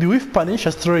whiff punish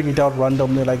just throwing it out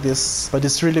randomly like this. But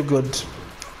it's really good.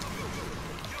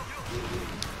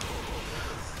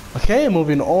 Okay,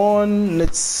 moving on.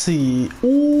 Let's see.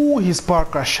 Ooh, his Power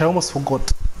Crush. I almost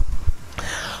forgot.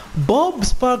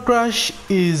 Bob's Power Crush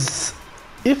is,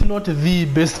 if not the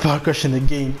best Power Crush in the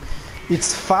game.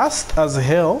 It's fast as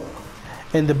hell,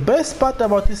 and the best part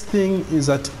about this thing is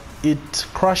that it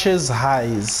crushes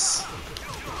highs.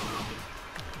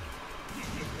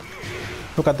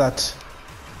 Look at that.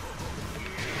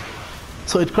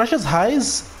 So it crushes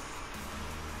highs,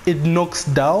 it knocks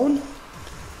down,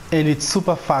 and it's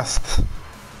super fast,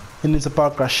 and it's a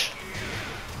Power Crush.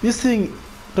 This thing,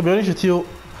 to be honest with you,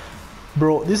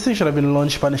 bro, this thing should have been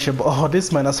launch punishable. Oh,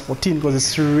 this -14 because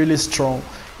it's really strong.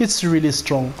 It's really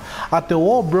strong. At the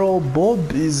wall, bro,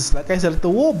 Bob is, like I said, at the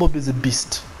wall, Bob is a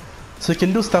beast. So you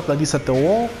can do stuff like this at the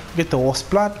wall, get the wall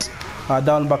splat,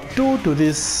 down back 2 to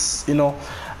this, you know,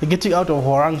 getting out of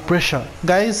Hwarang pressure.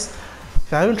 Guys,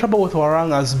 if you're having trouble with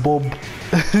Hwarang as Bob,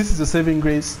 this is a saving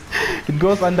grace. It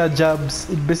goes under jabs.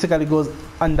 It basically goes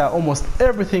under almost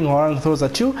everything Hwarang throws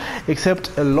at you,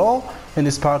 except a law and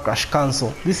his Power Crush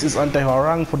cancel. This is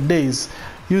anti-Hwarang for days.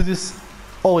 Use this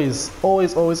always.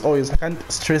 I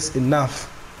can't stress enough.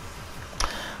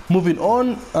 Moving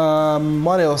on,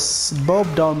 what else?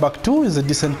 Bob down back 2 is a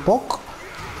decent poke.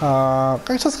 I'm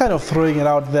just kind of throwing it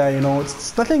out there, you know.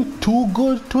 It's nothing too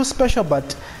good, too special,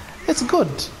 but it's good.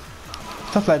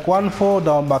 Stuff like 1-4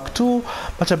 down back 2,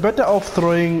 but you're better off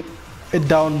throwing a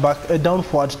down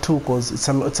forward 2 because it's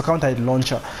a counter hit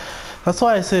launcher. That's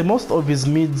why I say most of his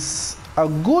mids are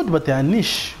good, but they are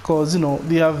niche, because you know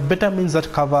they have better mids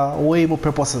that cover way more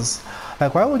purposes.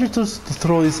 Like, why would you choose to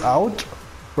throw this out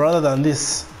rather than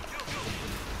this,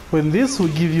 when this will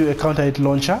give you a counter hit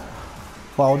launcher,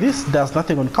 while this does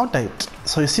nothing on counter hit?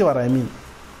 So you see what I mean.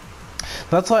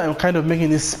 That's why I'm kind of making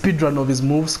this speed run of his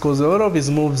moves, because a lot of his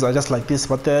moves are just like this,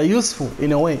 but they're useful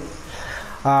in a way.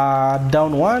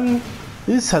 Down one,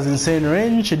 this has insane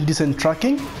range and decent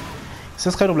tracking. It's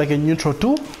just kind of like a neutral 2.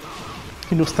 You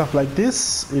can do stuff like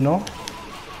this, you know,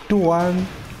 2-1,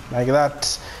 like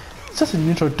that. It's just a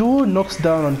neutral 2, knocks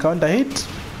down on counter hit.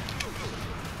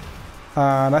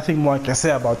 Nothing more I can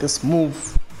say about this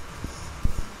move.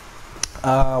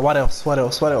 What else? No.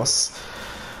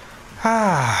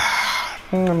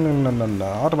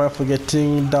 What am I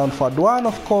forgetting? Down forward 1,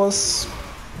 of course.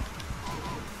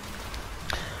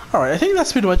 Alright, I think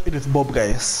that's pretty much it with Bob,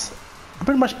 guys.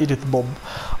 Pretty much it with Bob.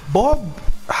 Bob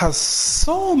has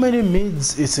so many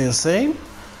mids, it's insane.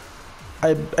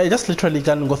 I just literally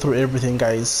can't go through everything,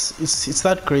 guys. It's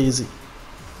that crazy.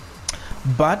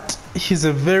 But he's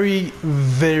a very,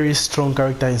 very strong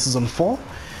character in Season 4.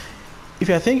 If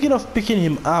you're thinking of picking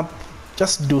him up,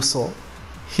 just do so.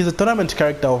 He's a tournament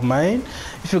character of mine.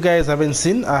 If you guys haven't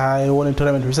seen, I won a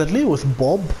tournament recently with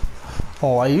Bob.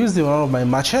 I used him in one of my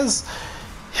matches.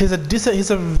 He's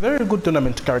a very good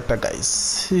tournament character,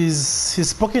 guys.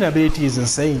 His poking ability is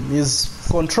insane. His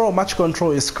match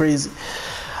control is crazy.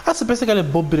 That's basically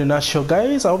Bob in a nutshell,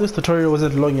 guys. I hope this tutorial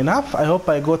wasn't long enough. I hope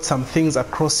I got some things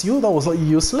across you that was not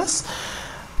useless.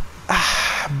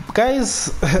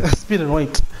 Guys, speed and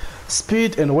weight.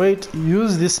 Speed and weight,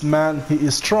 use this man, he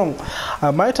is strong. I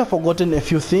might have forgotten a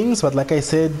few things, but like I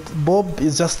said, Bob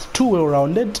is just too well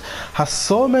rounded, has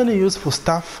so many useful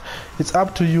stuff. It's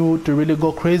up to you to really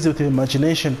go crazy with your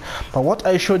imagination. But what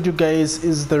I showed you guys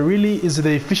is the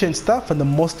efficient stuff and the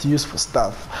most useful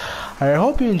stuff. I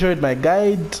hope you enjoyed my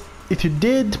guide. If you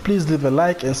did, please leave a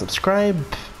like and subscribe.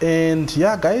 And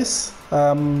yeah, guys,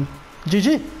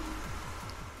 GG.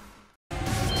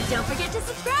 Don't forget to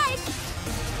subscribe.